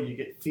people, you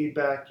get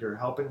feedback, you're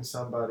helping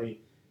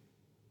somebody.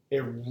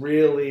 It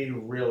really,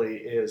 really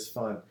is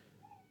fun.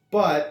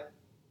 But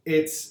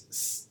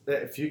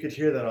if you could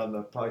hear that on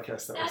the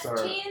podcast,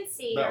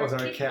 that was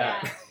our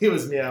cat. He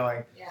was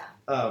meowing.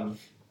 Yeah.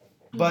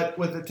 But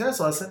with the tennis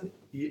lesson,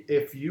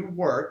 if you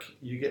work,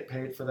 you get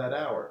paid for that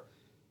hour.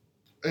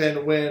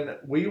 And when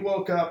we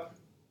woke up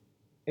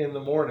in the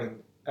morning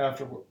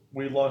after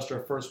we launched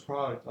our first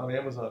product on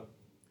Amazon,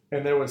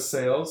 and there was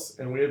sales,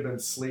 and we had been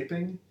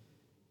sleeping,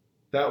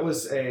 that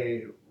was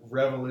a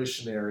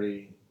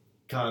revolutionary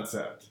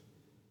concept.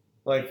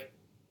 Like,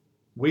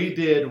 we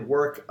did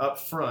work up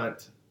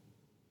front,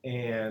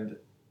 and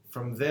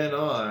from then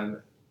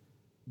on,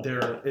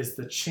 there is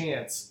the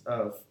chance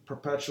of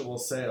perpetual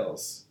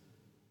sales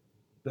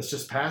that's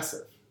just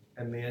passive,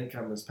 and the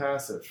income is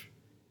passive.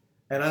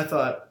 And I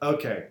thought,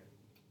 okay,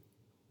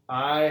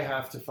 I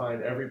have to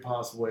find every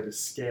possible way to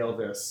scale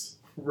this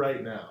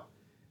right now.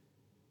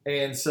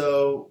 And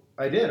so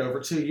I did. Over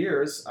 2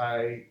 years,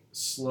 I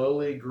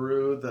slowly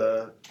grew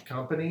the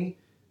company.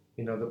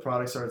 The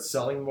product started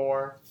selling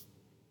more.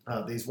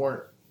 These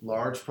weren't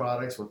large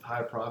products with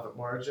high profit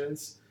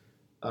margins.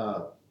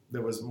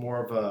 There was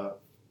more of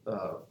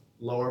a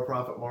lower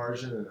profit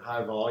margin and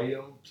high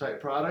volume type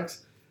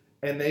products,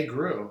 and they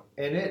grew.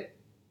 And it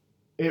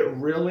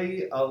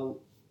really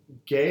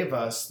gave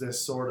us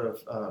this sort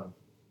of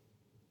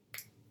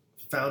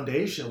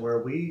foundation where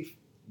we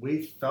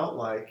felt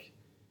like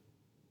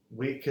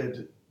we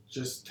could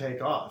just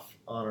take off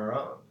on our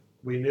own.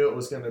 We knew it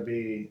was going to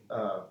be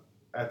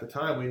at the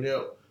time. We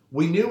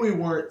knew we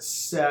weren't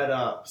set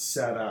up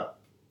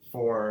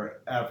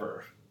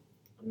forever.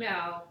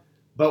 No.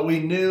 But we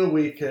knew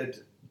we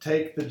could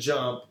take the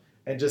jump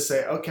and just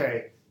say,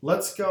 okay,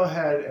 let's go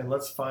ahead and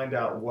let's find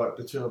out what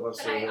the two of us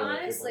are. But I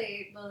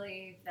honestly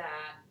believe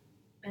that,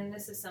 and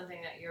this is something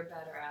that you're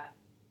better at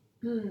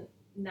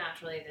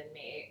naturally than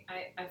me.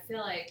 I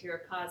feel like your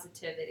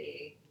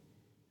positivity,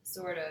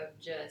 sort of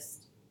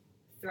just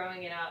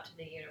throwing it out to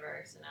the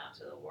universe and out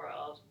to the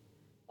world,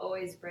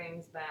 always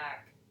brings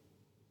back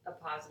a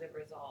positive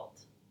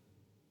result.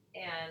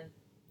 And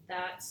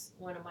that's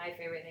one of my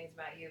favorite things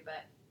about you.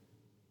 But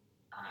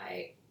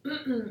I,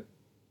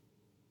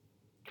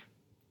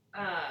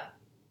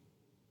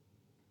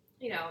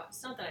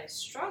 it's not that I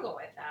struggle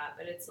with that,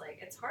 but it's like,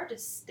 it's hard to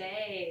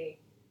stay.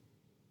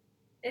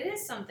 It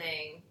is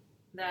something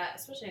that,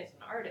 especially as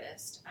an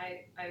artist,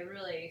 I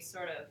really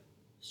sort of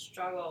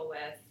struggle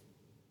with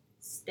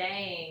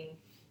staying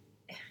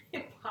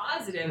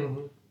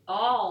positive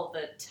all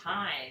the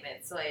time.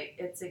 It's like,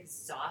 it's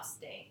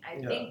exhausting. I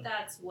think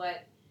that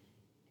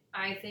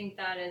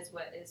is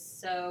what is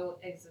so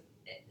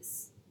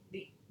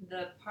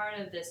the part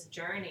of this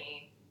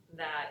journey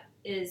that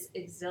is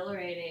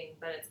exhilarating,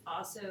 but it's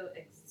also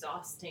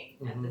exhausting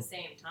at the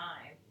same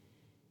time,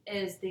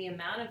 is the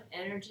amount of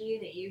energy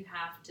that you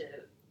have to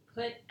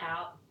put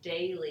out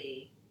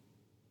daily.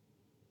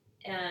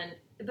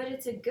 But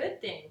it's a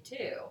good thing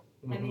too.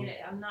 I mean,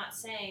 I'm not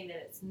saying that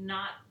it's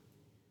not.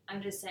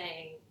 I'm just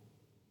saying.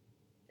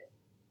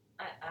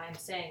 I'm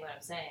saying what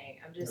I'm saying.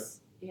 I'm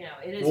just,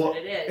 it is what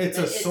it is. It's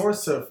a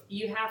source of.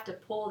 You have to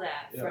pull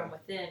that from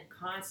within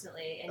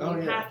constantly,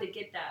 and you have to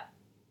get that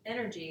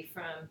energy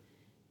from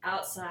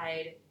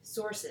outside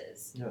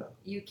sources. Yeah.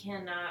 You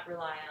cannot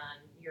rely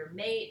on your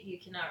mate. You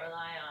cannot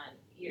rely on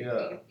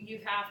you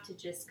have to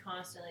just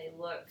constantly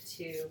look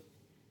to.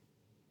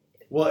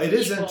 Well, it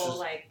is interesting.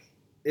 Like,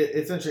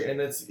 it's interesting,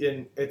 and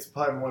it's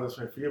probably more this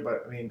way for you.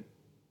 But I mean,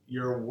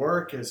 your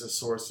work is a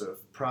source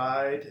of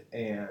pride,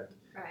 and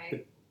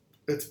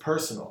it's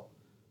personal.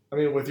 I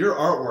mean, with your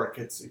artwork,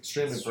 it's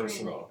extremely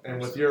personal, and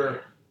with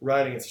your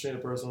writing, it's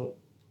extremely personal.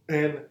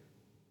 And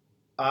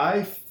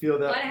I feel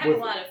that. But I have a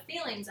lot of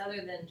feelings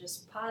other than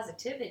just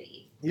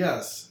positivity.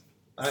 Yes.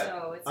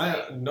 So it's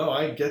I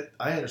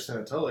understand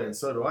it totally, and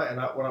so do I. And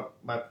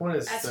my point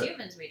is, as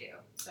humans, we do.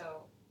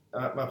 So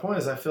my point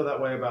is, I feel that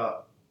way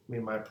about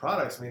my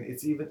products. I mean,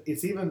 it's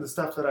even the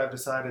stuff that I've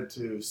decided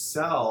to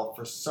sell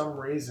for some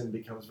reason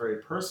becomes very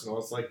personal.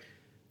 It's like,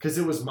 because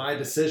it was my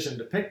decision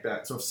to pick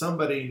that. So if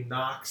somebody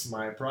knocks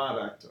my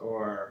product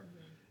or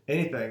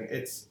anything,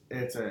 it's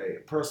a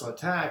personal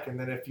attack. And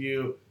then if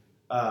you,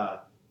 when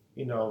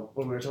we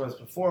were talking about this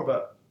before,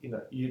 but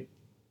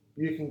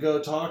you can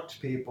go talk to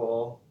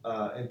people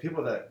and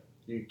people that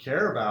you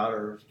care about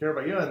or care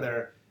about you, and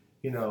they're,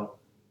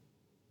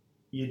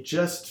 you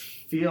just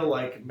feel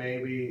like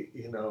maybe,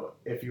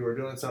 if you were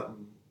doing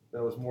something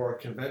that was more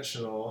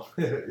conventional,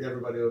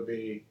 everybody would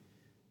be,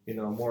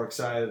 more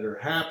excited or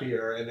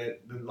happier, and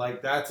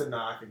that's a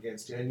knock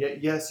against you. And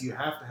yet, yes, you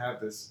have to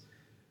have this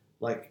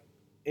like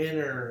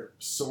inner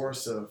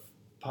source of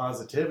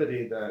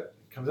positivity that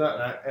comes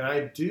out, and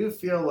I do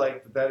feel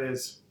like that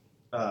is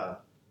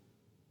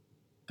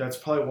that's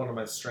probably one of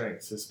my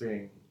strengths, is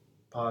being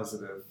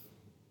positive.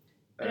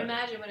 But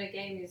imagine what a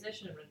gay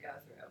musician would go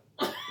through.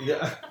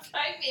 Yeah.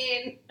 I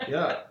mean.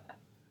 Yeah.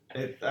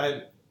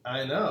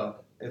 I know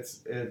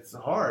it's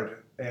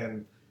hard,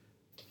 and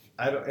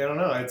I don't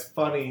know. It's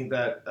funny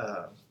that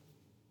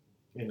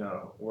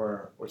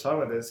we're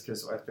talking about this,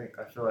 because I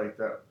feel like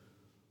that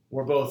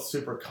we're both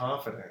super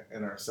confident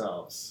in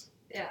ourselves.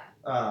 Yeah.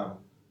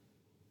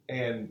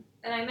 And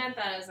I meant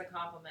that as a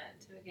compliment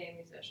to a gay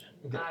musician,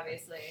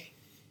 obviously.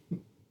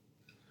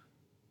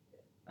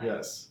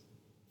 Yes.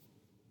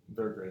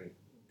 They're great.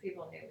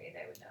 People knew me,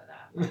 they would know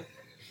that.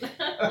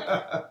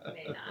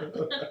 May not.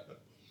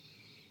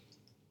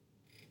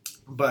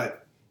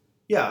 But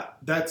yeah,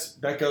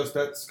 that goes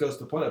to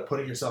the point of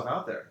putting yourself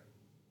out there.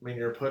 I mean,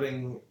 you're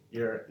putting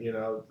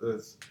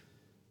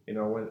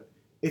when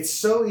it's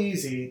so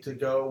easy to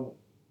go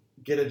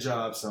get a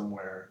job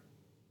somewhere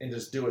and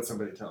just do what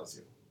somebody tells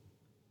you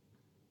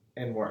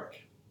and work.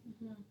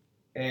 Mm-hmm.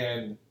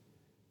 And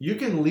you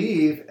can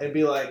leave and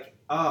be like,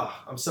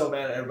 I'm so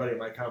mad at everybody at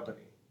my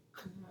company.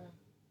 Mm-hmm.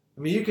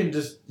 I mean,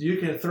 you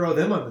can throw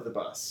them under the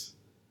bus.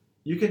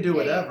 You can do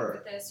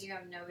whatever. With this, you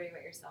have nobody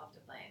but yourself to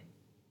blame.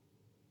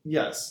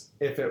 Yes.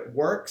 If it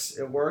works,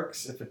 it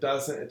works. If it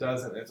doesn't, it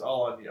doesn't. It's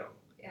all on you.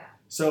 Yeah.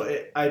 So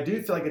I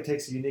do feel like it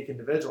takes a unique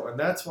individual. And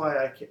that's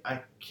why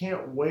I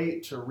can't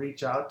wait to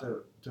reach out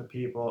to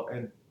people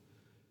and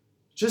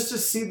just to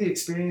see the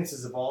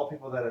experiences of all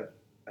people that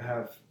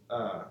have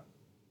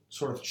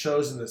sort of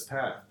chosen this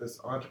path, this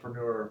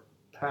entrepreneur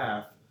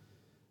path.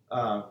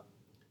 And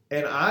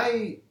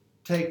I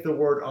take the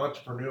word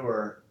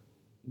entrepreneur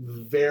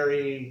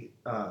very,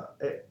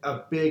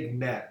 a big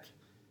net.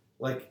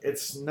 Like,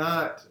 it's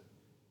not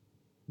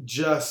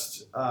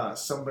just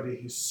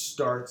somebody who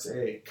starts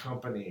a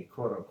company,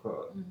 quote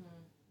unquote. Mm-hmm.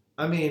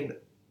 I mean,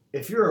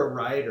 if you're a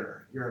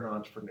writer, you're an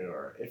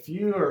entrepreneur. If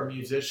you are a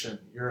musician,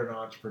 you're an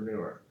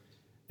entrepreneur.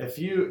 If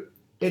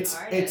it's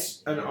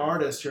an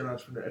artist, you're an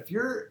entrepreneur.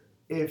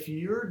 If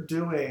you're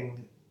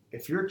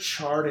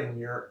charting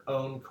your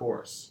own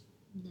course,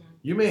 mm-hmm.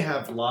 you may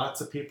have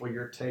lots of people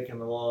you're taking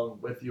along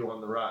with you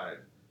on the ride.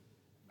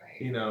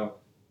 Right.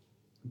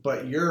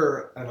 But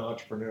you're an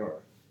entrepreneur.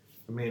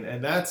 I mean,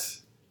 and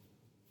that's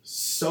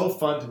so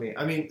fun to me.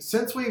 I mean,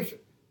 since we've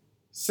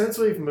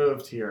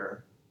moved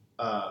here,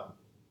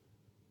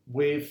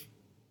 we've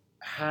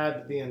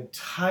had the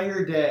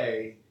entire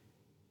day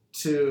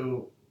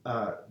to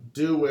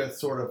do with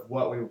sort of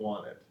what we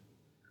wanted.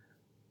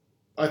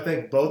 I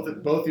think both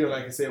you and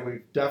I can say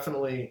we've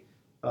definitely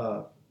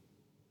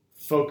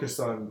focused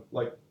on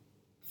like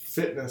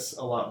fitness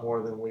a lot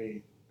more than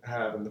we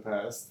have in the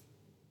past.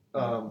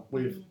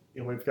 We've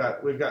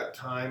got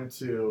time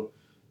to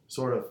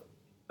sort of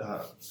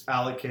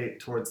allocate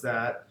towards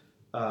that,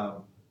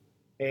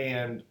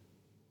 and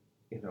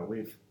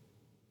we've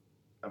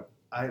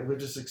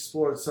just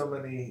explored so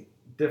many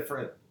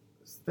different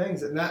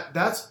things, and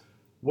that's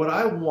what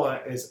I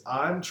want. Is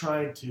I'm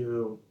trying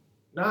to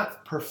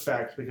not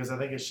perfect, because I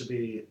think it should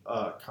be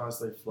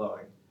constantly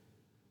flowing,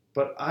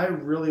 but I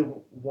really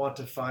want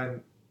to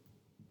find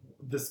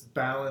this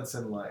balance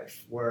in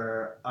life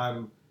where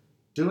I'm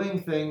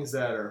doing things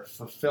that are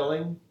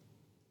fulfilling.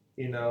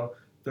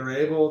 They're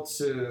able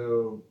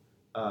to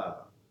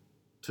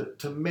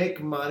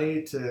make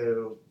money,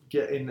 to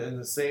get in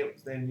this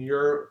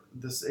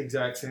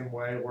exact same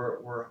way.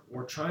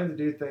 We're trying to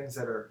do things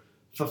that are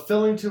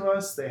fulfilling to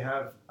us. They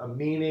have a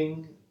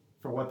meaning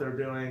for what they're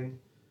doing,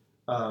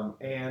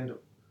 and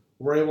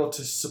we're able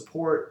to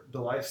support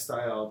the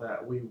lifestyle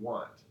that we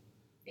want.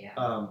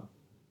 Yeah.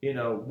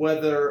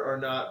 Whether or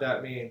not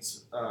that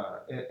means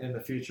in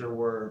the future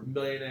we're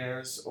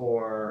millionaires,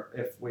 or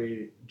if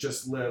we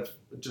just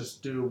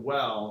do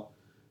well,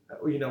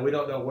 we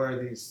don't know where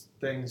these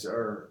things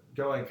are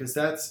going, because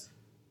that's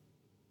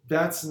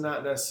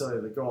not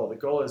necessarily the goal. The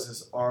goal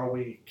is are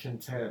we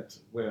content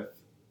with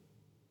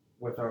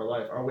our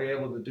life? Are we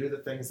able to do the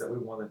things that we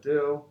want to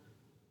do?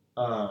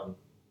 Are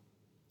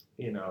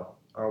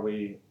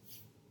we?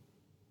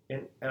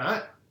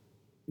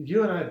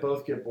 You and I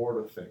both get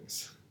bored with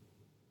things.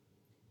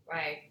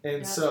 Right.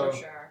 And that's so, for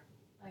sure.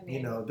 I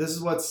mean, this is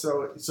what's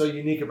so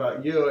unique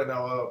about you, and I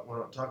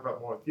want to talk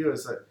about more with you,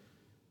 is that,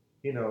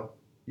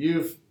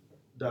 you've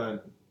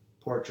done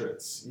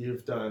portraits,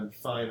 you've done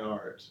fine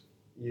art,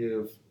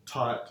 you've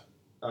taught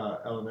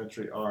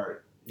elementary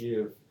art,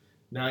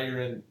 now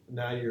you're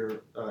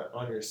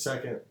on your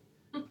second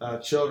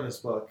children's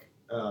book,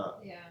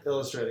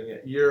 illustrating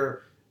it.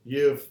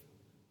 You've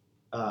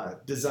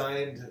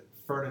designed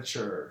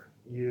furniture.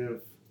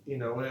 And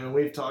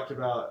we've talked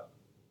about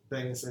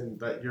things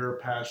that you're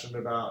passionate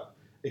about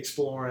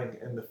exploring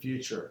in the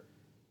future.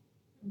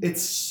 Mm-hmm.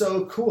 It's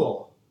so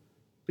cool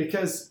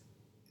because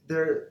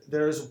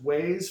there's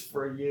ways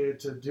for you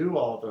to do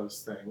all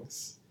those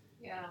things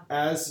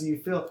as you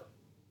feel,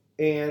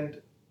 and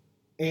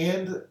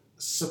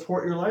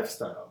support your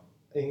lifestyle,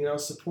 and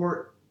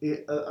support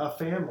a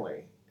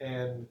family,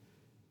 and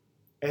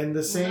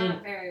the same.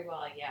 Not very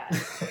well yet,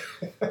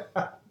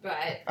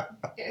 but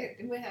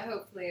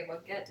hopefully it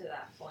will get to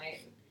that point.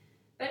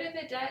 But if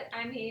it does,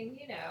 I mean,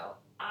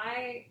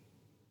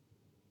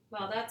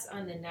 that's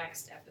on the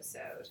next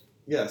episode.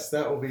 Yes,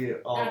 that will be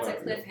all. That's a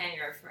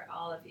cliffhanger for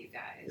all of you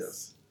guys.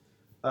 Yes.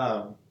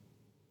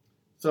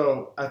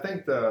 So I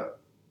think the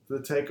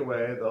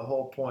takeaway, the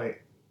whole point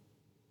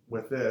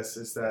with this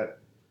is that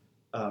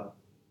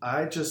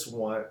I just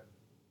want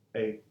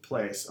a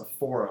place, a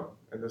forum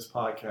in this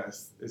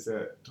podcast, is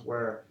that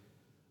where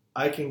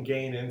I can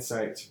gain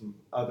insights from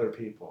other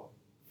people,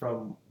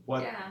 from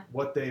what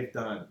they've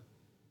done.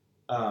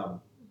 To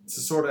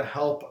sort of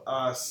help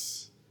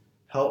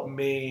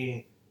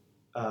me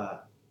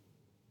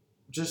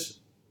just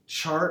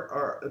chart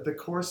the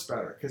course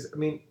better. Because I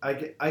mean, I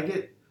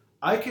get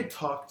I could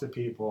talk to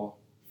people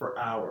for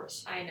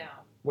hours. I know.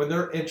 When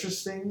they're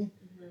interesting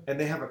and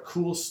they have a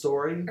cool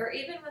story. Or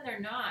even when they're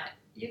not.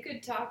 You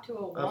could talk to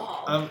a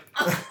wall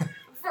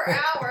for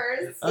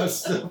hours. I'm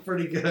still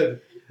pretty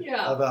good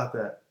about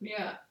that.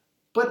 Yeah.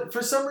 But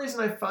for some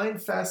reason, I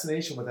find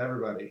fascination with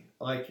everybody.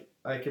 Like,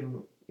 I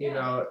can, you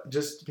know,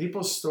 just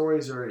people's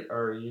stories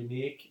are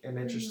unique and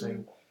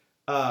interesting.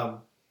 I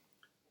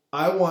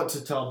want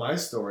to tell my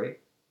story.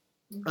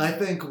 I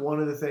think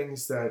one of the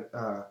things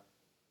that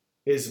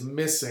is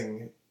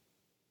missing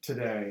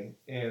today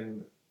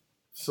in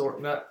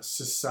not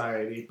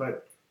society,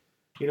 but,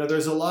 you know,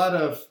 there's a lot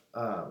of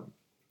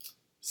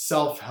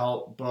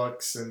self-help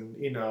books and,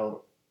 you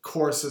know,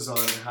 courses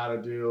on how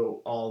to do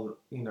all,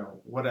 you know,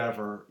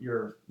 whatever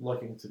you're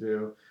looking to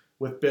do.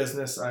 With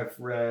business, I've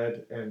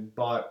read and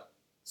bought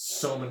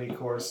so many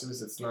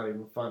courses, it's not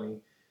even funny.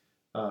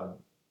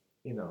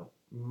 You know,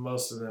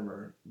 most of them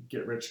are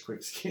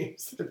get-rich-quick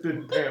schemes that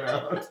didn't pan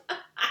out.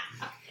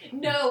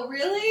 No,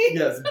 really?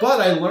 Yes,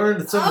 but I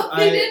learned some... Oh,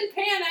 they didn't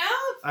pan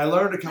out? I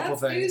learned a couple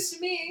things. That's news to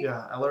me.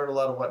 Yeah, I learned a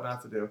lot of what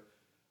not to do.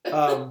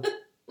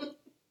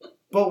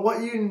 But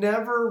what you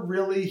never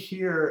really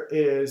hear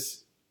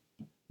is,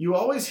 you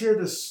always hear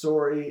the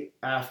story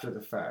after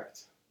the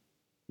fact.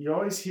 You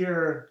always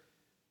hear,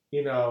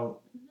 you know,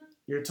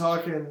 you're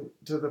talking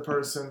to the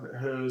person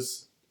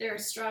who's... Their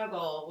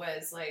struggle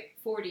was like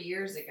 40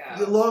 years ago.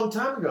 A long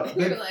time ago.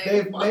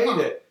 They've made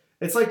it.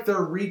 It's like they're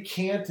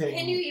recanting.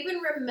 Can you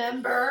even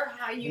remember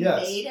how you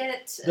made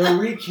it? They're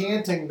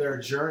recanting their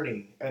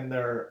journey and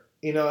their,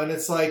 you know, and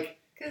it's like,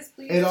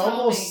 it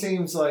almost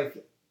seems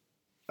like,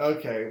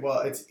 okay,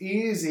 well, it's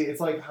easy. It's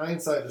like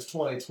hindsight is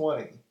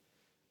 20/20.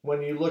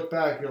 When you look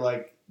back, you're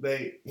like,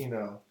 you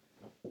know,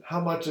 how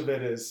much of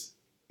it is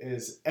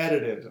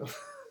edited,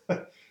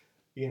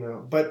 you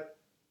know. But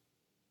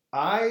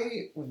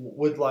I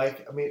would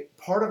like, I mean,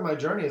 part of my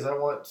journey is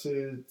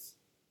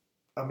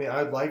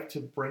I'd like to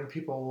bring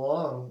people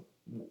along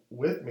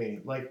with me.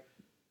 Like,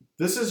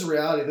 this is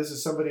reality. This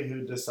is somebody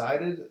who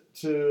decided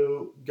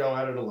to go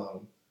at it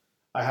alone.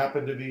 I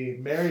happen to be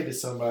married to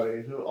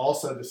somebody who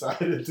also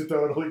decided to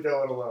totally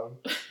go it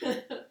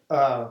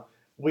alone.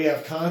 We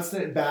have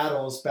constant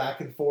battles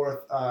back and forth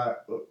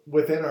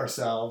within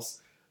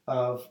ourselves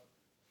of,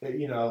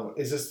 you know,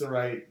 is this the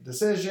right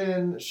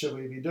decision? Should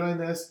we be doing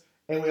this?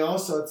 And we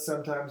also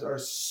sometimes are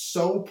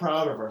so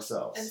proud of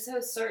ourselves. And so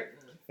certain.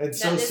 And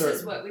so this certain.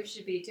 Is what we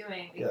should be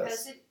doing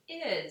because it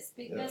is.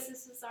 Because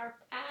this is our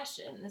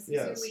passion. This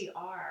is who we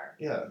are.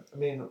 Yeah. I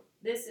mean.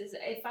 This is,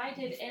 if I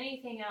did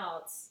anything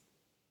else,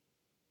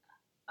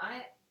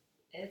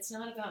 it's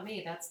not about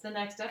me. That's the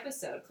next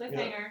episode.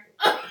 Cliffhanger.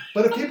 Yeah.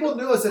 But if people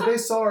knew us, if they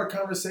saw our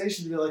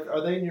conversation, they'd be like,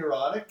 are they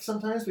neurotic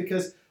sometimes?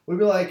 Because we'd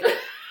be like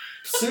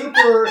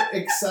super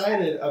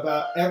excited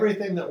about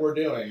everything that we're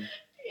doing.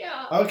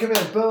 Yeah. I would come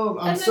in, boom,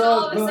 and then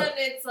all of a sudden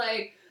it's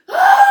like,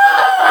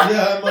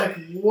 yeah, I'm like,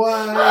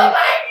 why? Oh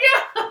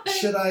my God.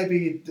 Should I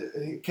be,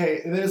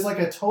 okay, and there's like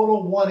a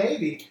total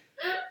 180.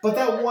 But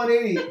that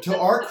 180, to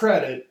our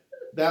credit,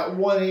 that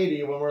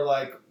 180 when we're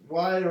like,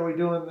 why are we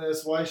doing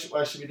this? Why should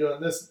we be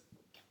doing this?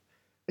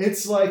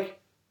 It's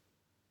like,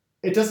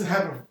 it doesn't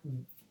happen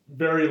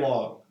very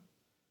long.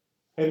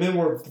 And then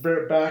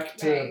we're back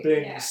to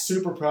being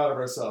super proud of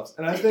ourselves.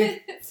 And I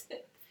think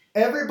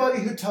everybody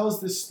who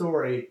tells this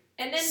story...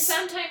 And then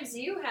sometimes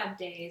you have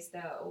days,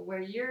 though, where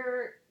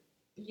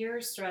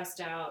you're stressed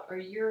out or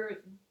you're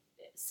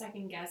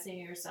second-guessing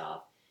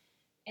yourself.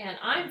 And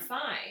I'm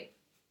fine.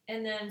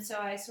 And then so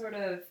I sort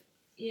of,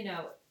 you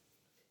know...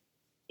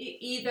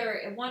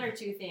 Either one or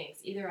two things.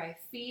 Either I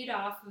feed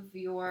off of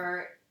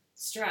your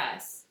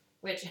stress,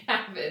 which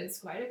happens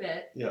quite a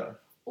bit. Yeah.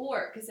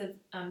 Or, because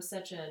I'm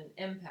such an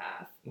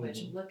empath,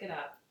 which, look it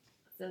up.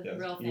 It's a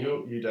real thing.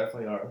 You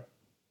definitely are.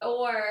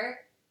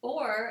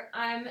 Or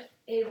I'm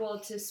able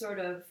to sort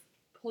of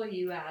pull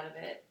you out of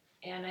it.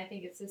 And I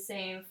think it's the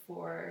same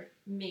for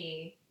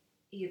me.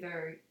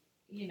 Either,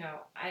 you know,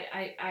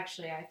 I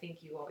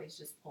think you always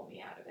just pull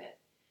me out of it.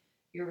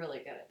 You're really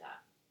good at that.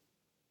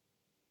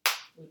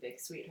 You big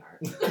sweetheart.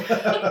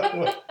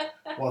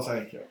 Well,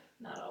 thank you.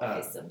 Not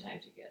always.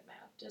 Sometimes you get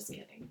mad. Just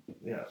kidding.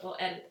 Yeah. We'll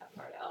edit that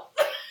part out.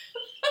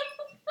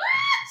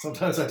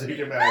 Sometimes I do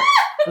get mad,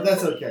 but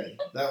that's okay.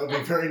 That would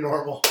be very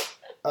normal.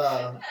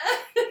 But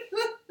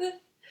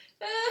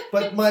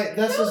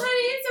that's no,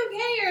 honey, it's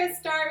okay. You're a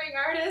starving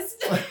artist.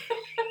 I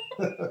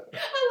love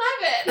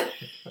it.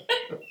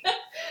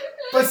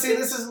 But see,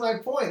 this is my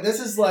point. This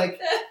is like,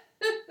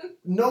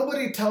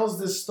 nobody tells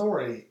this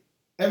story.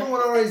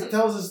 Everyone always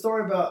tells a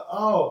story about,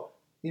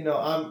 you know,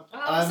 all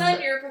of a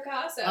sudden you're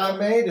Picasso. I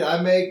made it.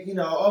 I make, you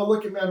know,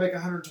 look at me, I make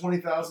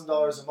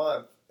 $120,000 a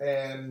month,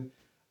 and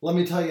let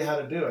me tell you how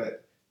to do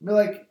it. I mean,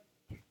 like,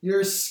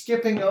 you're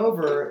skipping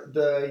over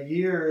the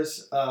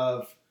years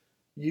of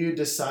you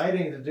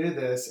deciding to do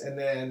this, and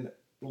then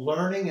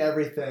learning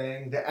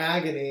everything, the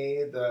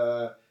agony,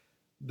 the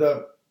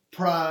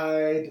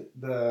pride,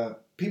 the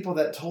people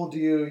that told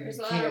you There's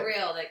you a can't. lot of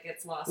real that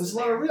gets lost. There's a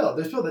lot of real.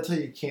 There's people that tell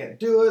you can't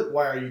do it.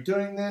 Why are you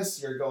doing this?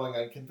 You're going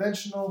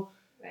unconventional.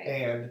 Right.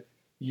 And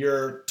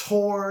you're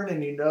torn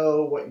and you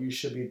know what you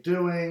should be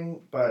doing,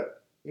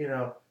 but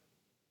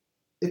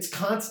it's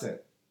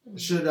constant. Mm-hmm.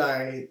 Should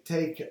I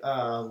take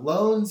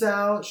loans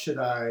out? Should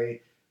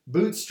I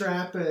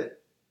bootstrap it?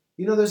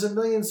 There's a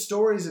million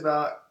stories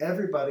about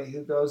everybody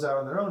who goes out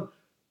on their own,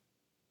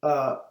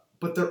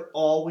 but they're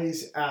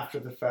always after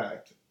the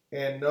fact.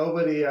 And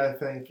nobody, I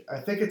think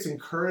it's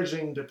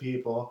encouraging to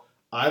people.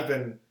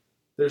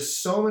 There's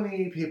so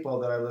many people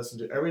that I listen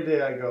to. Every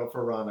day I go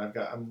for a run,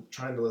 I'm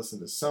trying to listen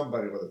to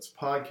somebody, whether it's a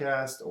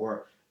podcast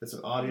or it's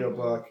an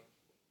audiobook.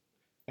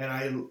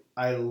 And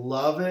I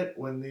love it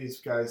when these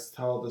guys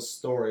tell the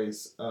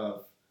stories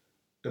of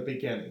the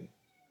beginning.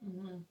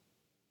 Mm-hmm.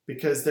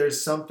 Because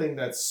there's something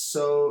that's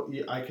so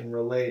I can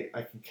relate,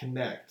 I can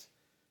connect.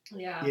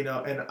 Yeah.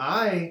 And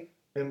I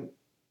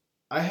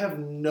have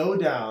no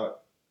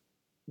doubt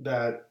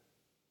that,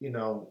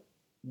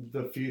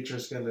 the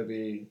future's going to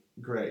be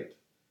great.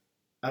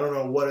 I don't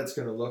know what it's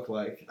going to look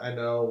like. I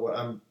know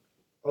I'm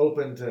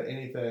open to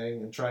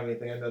anything and trying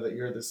anything. I know that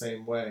you're the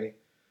same way.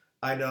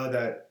 I know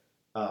that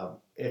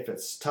if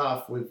it's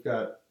tough, we've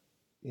got,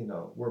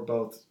 we're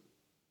both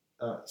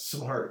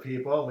smart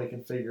people and we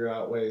can figure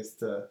out ways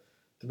to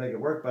make it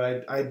work.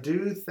 But I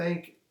do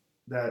think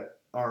that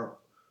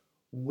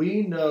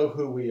we know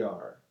who we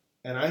are.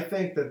 And I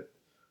think that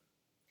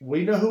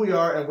we know who we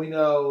are and we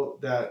know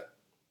that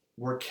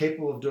we're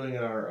capable of doing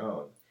it on our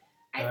own.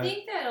 I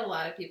think that a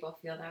lot of people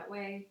feel that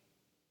way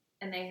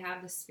and they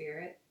have the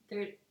spirit.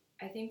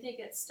 I think they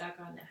get stuck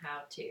on the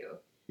how to.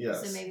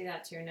 Yes. So maybe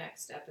that's your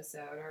next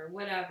episode or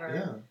whatever.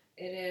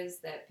 Yeah. It is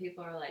that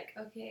people are like,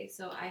 okay,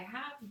 so I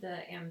have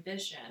the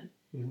ambition.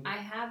 Mm-hmm. I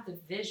have the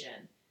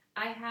vision.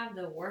 I have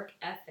the work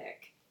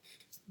ethic.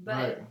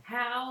 But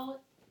how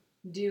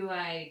do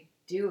I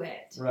do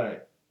it?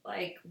 Right.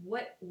 Like,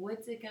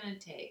 what's it going to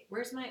take?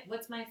 What's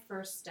my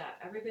first step?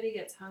 Everybody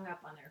gets hung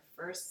up on their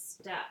first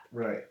step.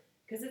 Right.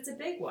 Because it's a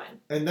big one.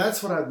 And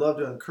that's what I'd love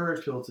to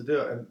encourage people to do.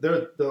 And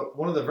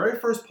one of the very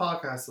first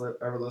podcasts that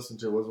I ever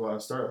listened to was when I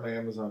started my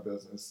Amazon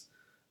business.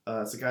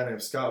 It's a guy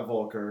named Scott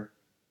Volker.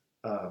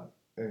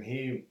 And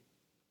he,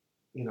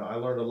 I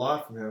learned a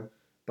lot from him.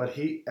 But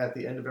he, at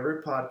the end of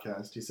every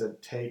podcast, he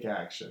said, take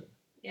action.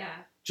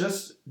 Yeah.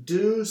 Just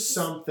do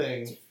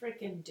something. Just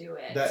freaking do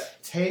it.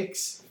 That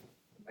takes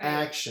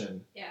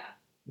action. Yeah.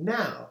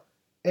 Now.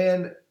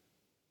 And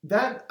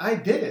that I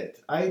did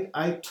it.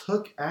 I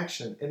took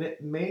action and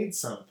it made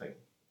something.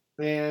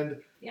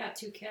 And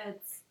 2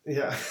 kids.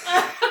 Yeah.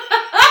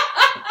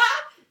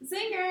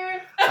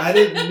 Zinger. I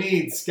didn't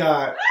need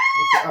Scott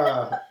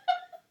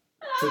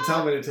to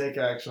tell me to take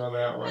action on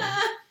that one.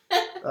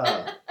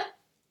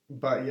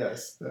 But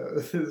yes, but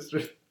that's.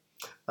 You're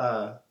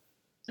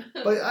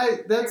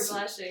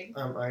blushing.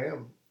 I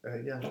am.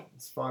 Yeah,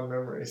 it's fond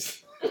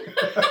memories.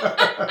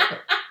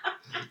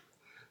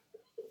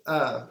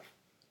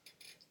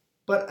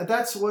 But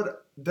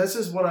this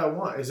is what I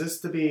want. Is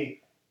this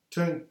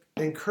to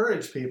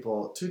encourage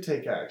people to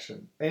take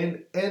action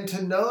and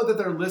to know that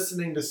they're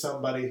listening to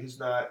somebody who's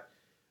not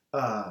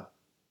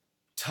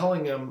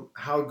telling them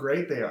how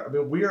great they are. I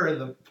mean, we're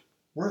in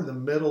the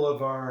middle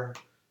of our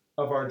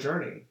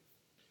journey,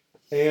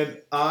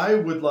 and I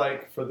would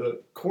like for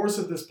the course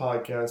of this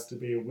podcast to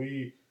be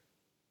we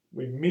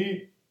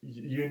meet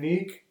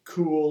unique,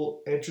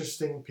 cool,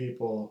 interesting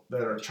people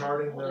that are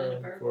charting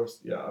their course.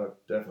 Yeah, I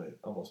definitely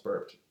almost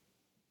burped.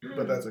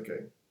 But that's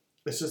okay.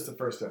 It's just the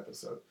first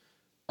episode.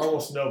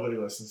 Almost nobody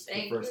listens to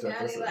the first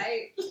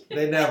episode.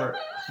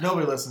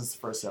 Nobody listens to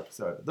the first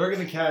episode. They're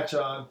going to catch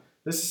on.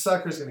 This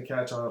sucker's going to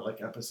catch on at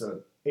like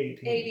episode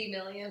 18. 80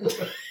 million.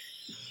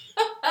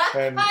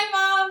 And, hi,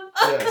 Mom.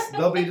 Yes,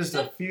 there'll be just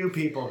a few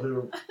people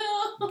who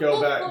go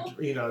back,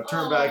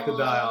 turn back the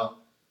dial.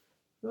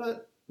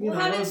 But, we'll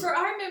have it for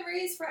our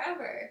memories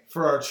forever.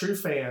 For our true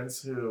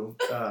fans who,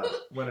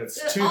 when it's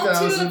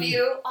 2000...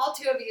 All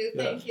two of you,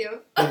 thank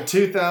you. In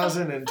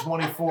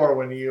 2024,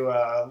 when you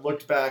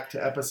looked back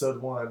to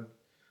episode 1,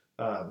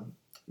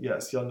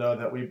 yes, you'll know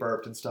that we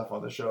burped and stuff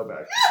on the show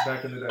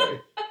back in the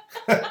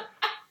day.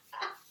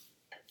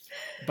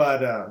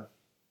 But,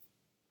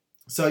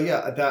 so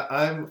yeah, that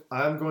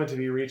I'm going to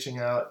be reaching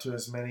out to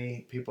as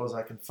many people as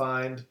I can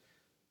find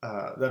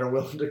that are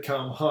willing to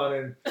come on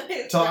and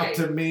talk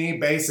to me,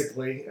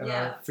 basically, and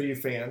our few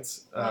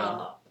fans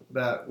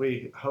that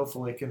we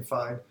hopefully can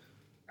find.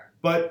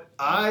 But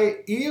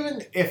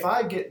even if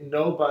I get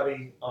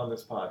nobody on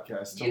this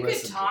podcast to listen to. You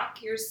can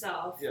talk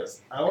yourself.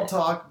 Yes, I will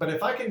talk. But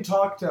if I can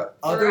talk to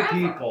other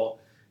people,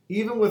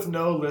 even with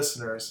no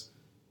listeners,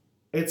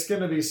 it's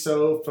going to be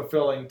so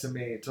fulfilling to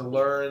me to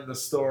learn the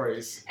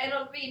stories. And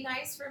it'll be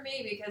nice for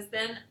me because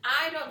then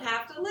I don't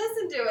have to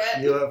listen to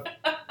it.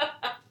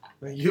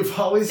 You've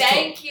always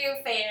Thank you,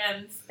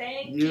 fans.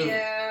 Thank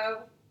you.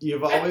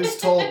 You've always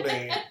told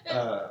me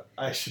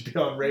I should be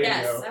on radio.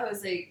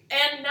 Yes,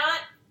 and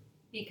not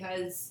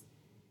because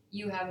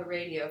you have a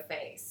radio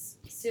face.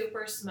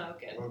 Super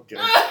smoking. Okay.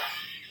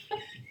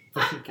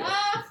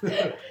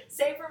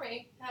 Say for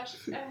me.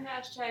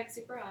 Hashtag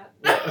super hot.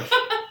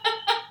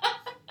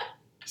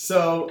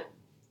 So,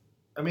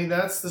 I mean,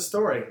 that's the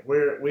story.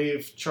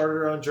 We've charted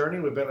our own journey.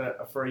 We've been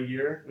for a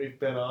year. We've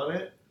been on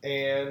it,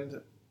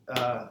 and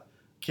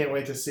can't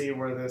wait to see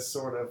where this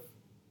sort of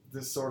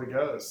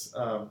goes.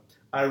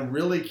 I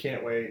really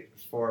can't wait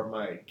for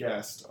my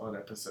guest on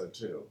episode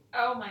 2.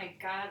 Oh my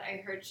God! I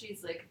heard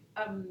she's like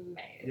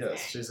amazing.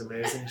 Yes, she's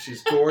amazing.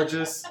 She's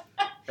gorgeous,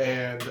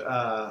 and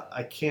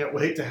I can't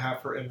wait to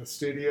have her in the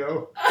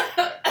studio,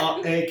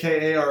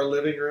 aka our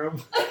living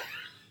room.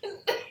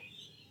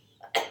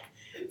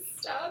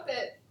 Stop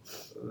it.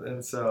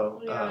 And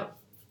so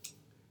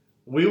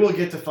we will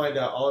get to find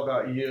out all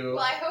about you.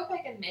 Well, I hope I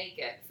can make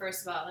it.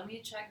 First of all, let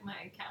me check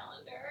my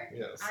calendar.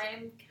 Yes.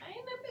 I'm kind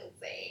of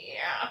busy.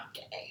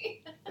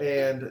 Okay.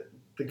 And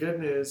the good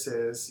news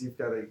is you've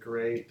got a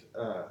great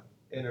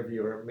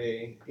interviewer,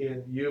 me,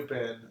 and you've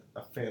been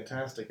a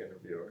fantastic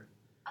interviewer.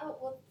 Oh,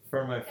 well,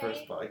 for my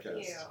first podcast.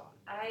 Thank you.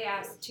 I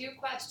asked 2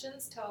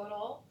 questions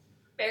total.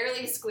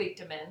 Barely squeaked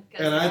them in.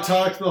 And I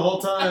talked the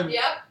whole time.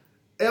 Yep.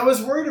 I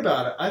was worried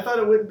about it. I thought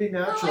it wouldn't be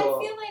natural. Well,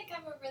 I feel like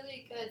I'm a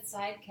really good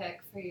sidekick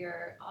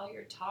for all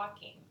your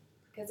talking.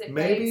 Because it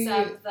breaks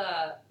up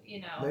the,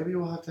 Maybe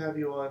we'll have to have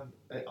you on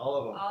all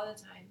of them. All the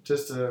time.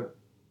 Just to...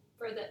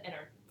 For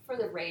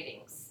the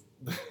ratings.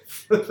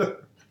 For the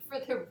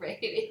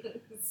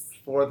ratings.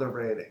 For the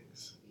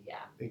ratings. Yeah.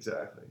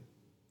 Exactly.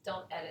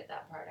 Don't edit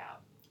that part out.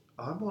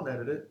 I won't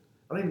edit it.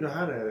 I don't even know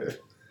how to edit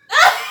it.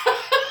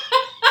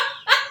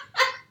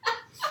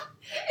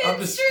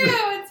 It's true.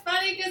 It's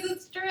funny because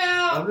it's true.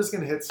 I'm just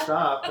going to hit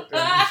stop and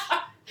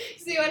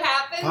see what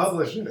happens.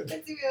 Publish it.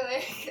 It's be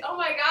like, oh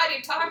my God,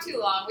 you talked too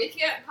long. We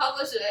can't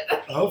publish it.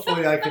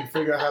 Hopefully I can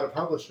figure out how to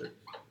publish it.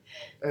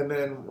 And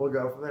then we'll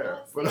go from there.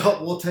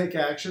 But we'll take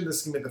action. This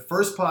is going to be the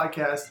first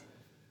podcast.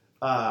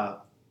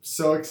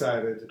 So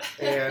excited.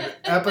 And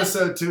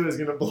episode 2 is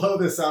going to blow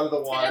this out of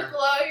the water. It's going to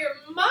blow your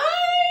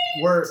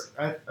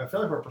mind. I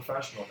feel like we're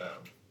professional now.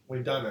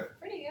 We've done it.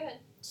 Pretty good.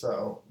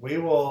 So we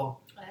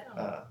will... I don't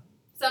know.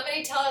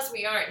 Somebody tell us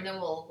we aren't, and then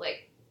we'll,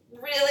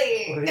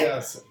 really...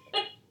 Yes.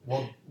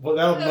 Well,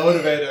 that'll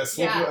motivate us.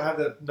 Yeah. We'll have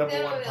the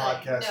number 1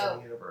 podcast in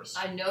the universe.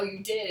 I know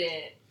you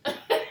didn't.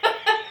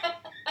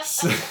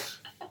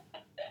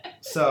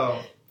 So,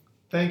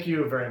 thank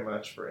you very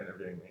much for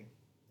interviewing me.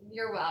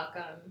 You're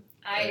welcome.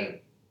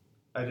 I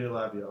do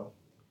love you.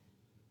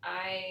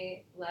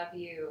 I love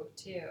you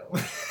too.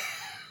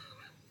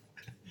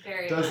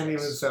 Very Doesn't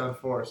much. even sound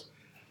forced.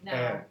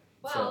 No.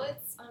 Well,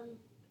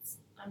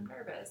 I'm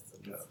nervous.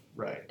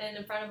 Right. And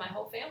in front of my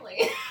whole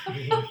family.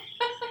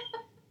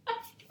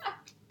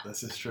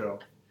 This is true.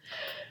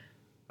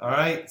 All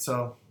right,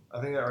 so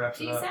I think that wraps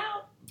it up. Peace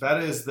out.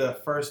 That is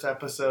the first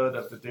episode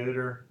of the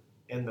Duter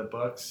in the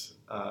books.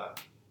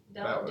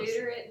 Don't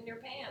Duter it in your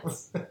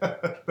pants.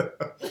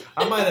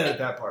 I might edit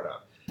that part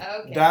out.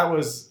 Okay. That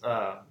was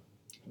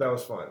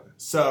fun.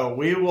 So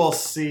we will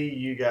see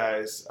you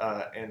guys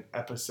in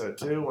episode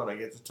 2 when I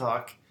get to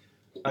talk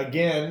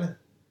again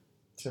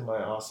to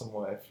my awesome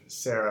wife,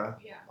 Sarah,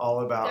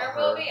 all about There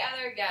will be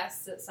other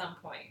guests at some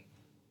point.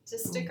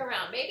 Just stick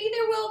around. Maybe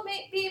there will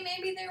be,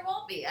 maybe there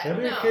won't be. I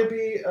don't know. Maybe it could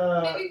be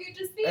maybe it could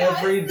just be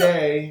every us.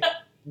 day.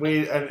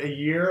 A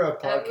year of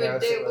podcasting.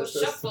 Every day we'll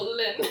shuffle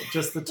in.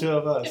 Just the 2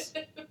 of us.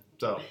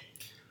 So,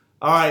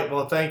 all right.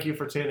 Well, thank you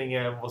for tuning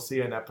in. We'll see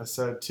you in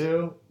episode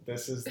 2.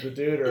 This is the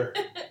Duter.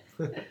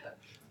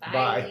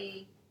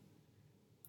 Bye.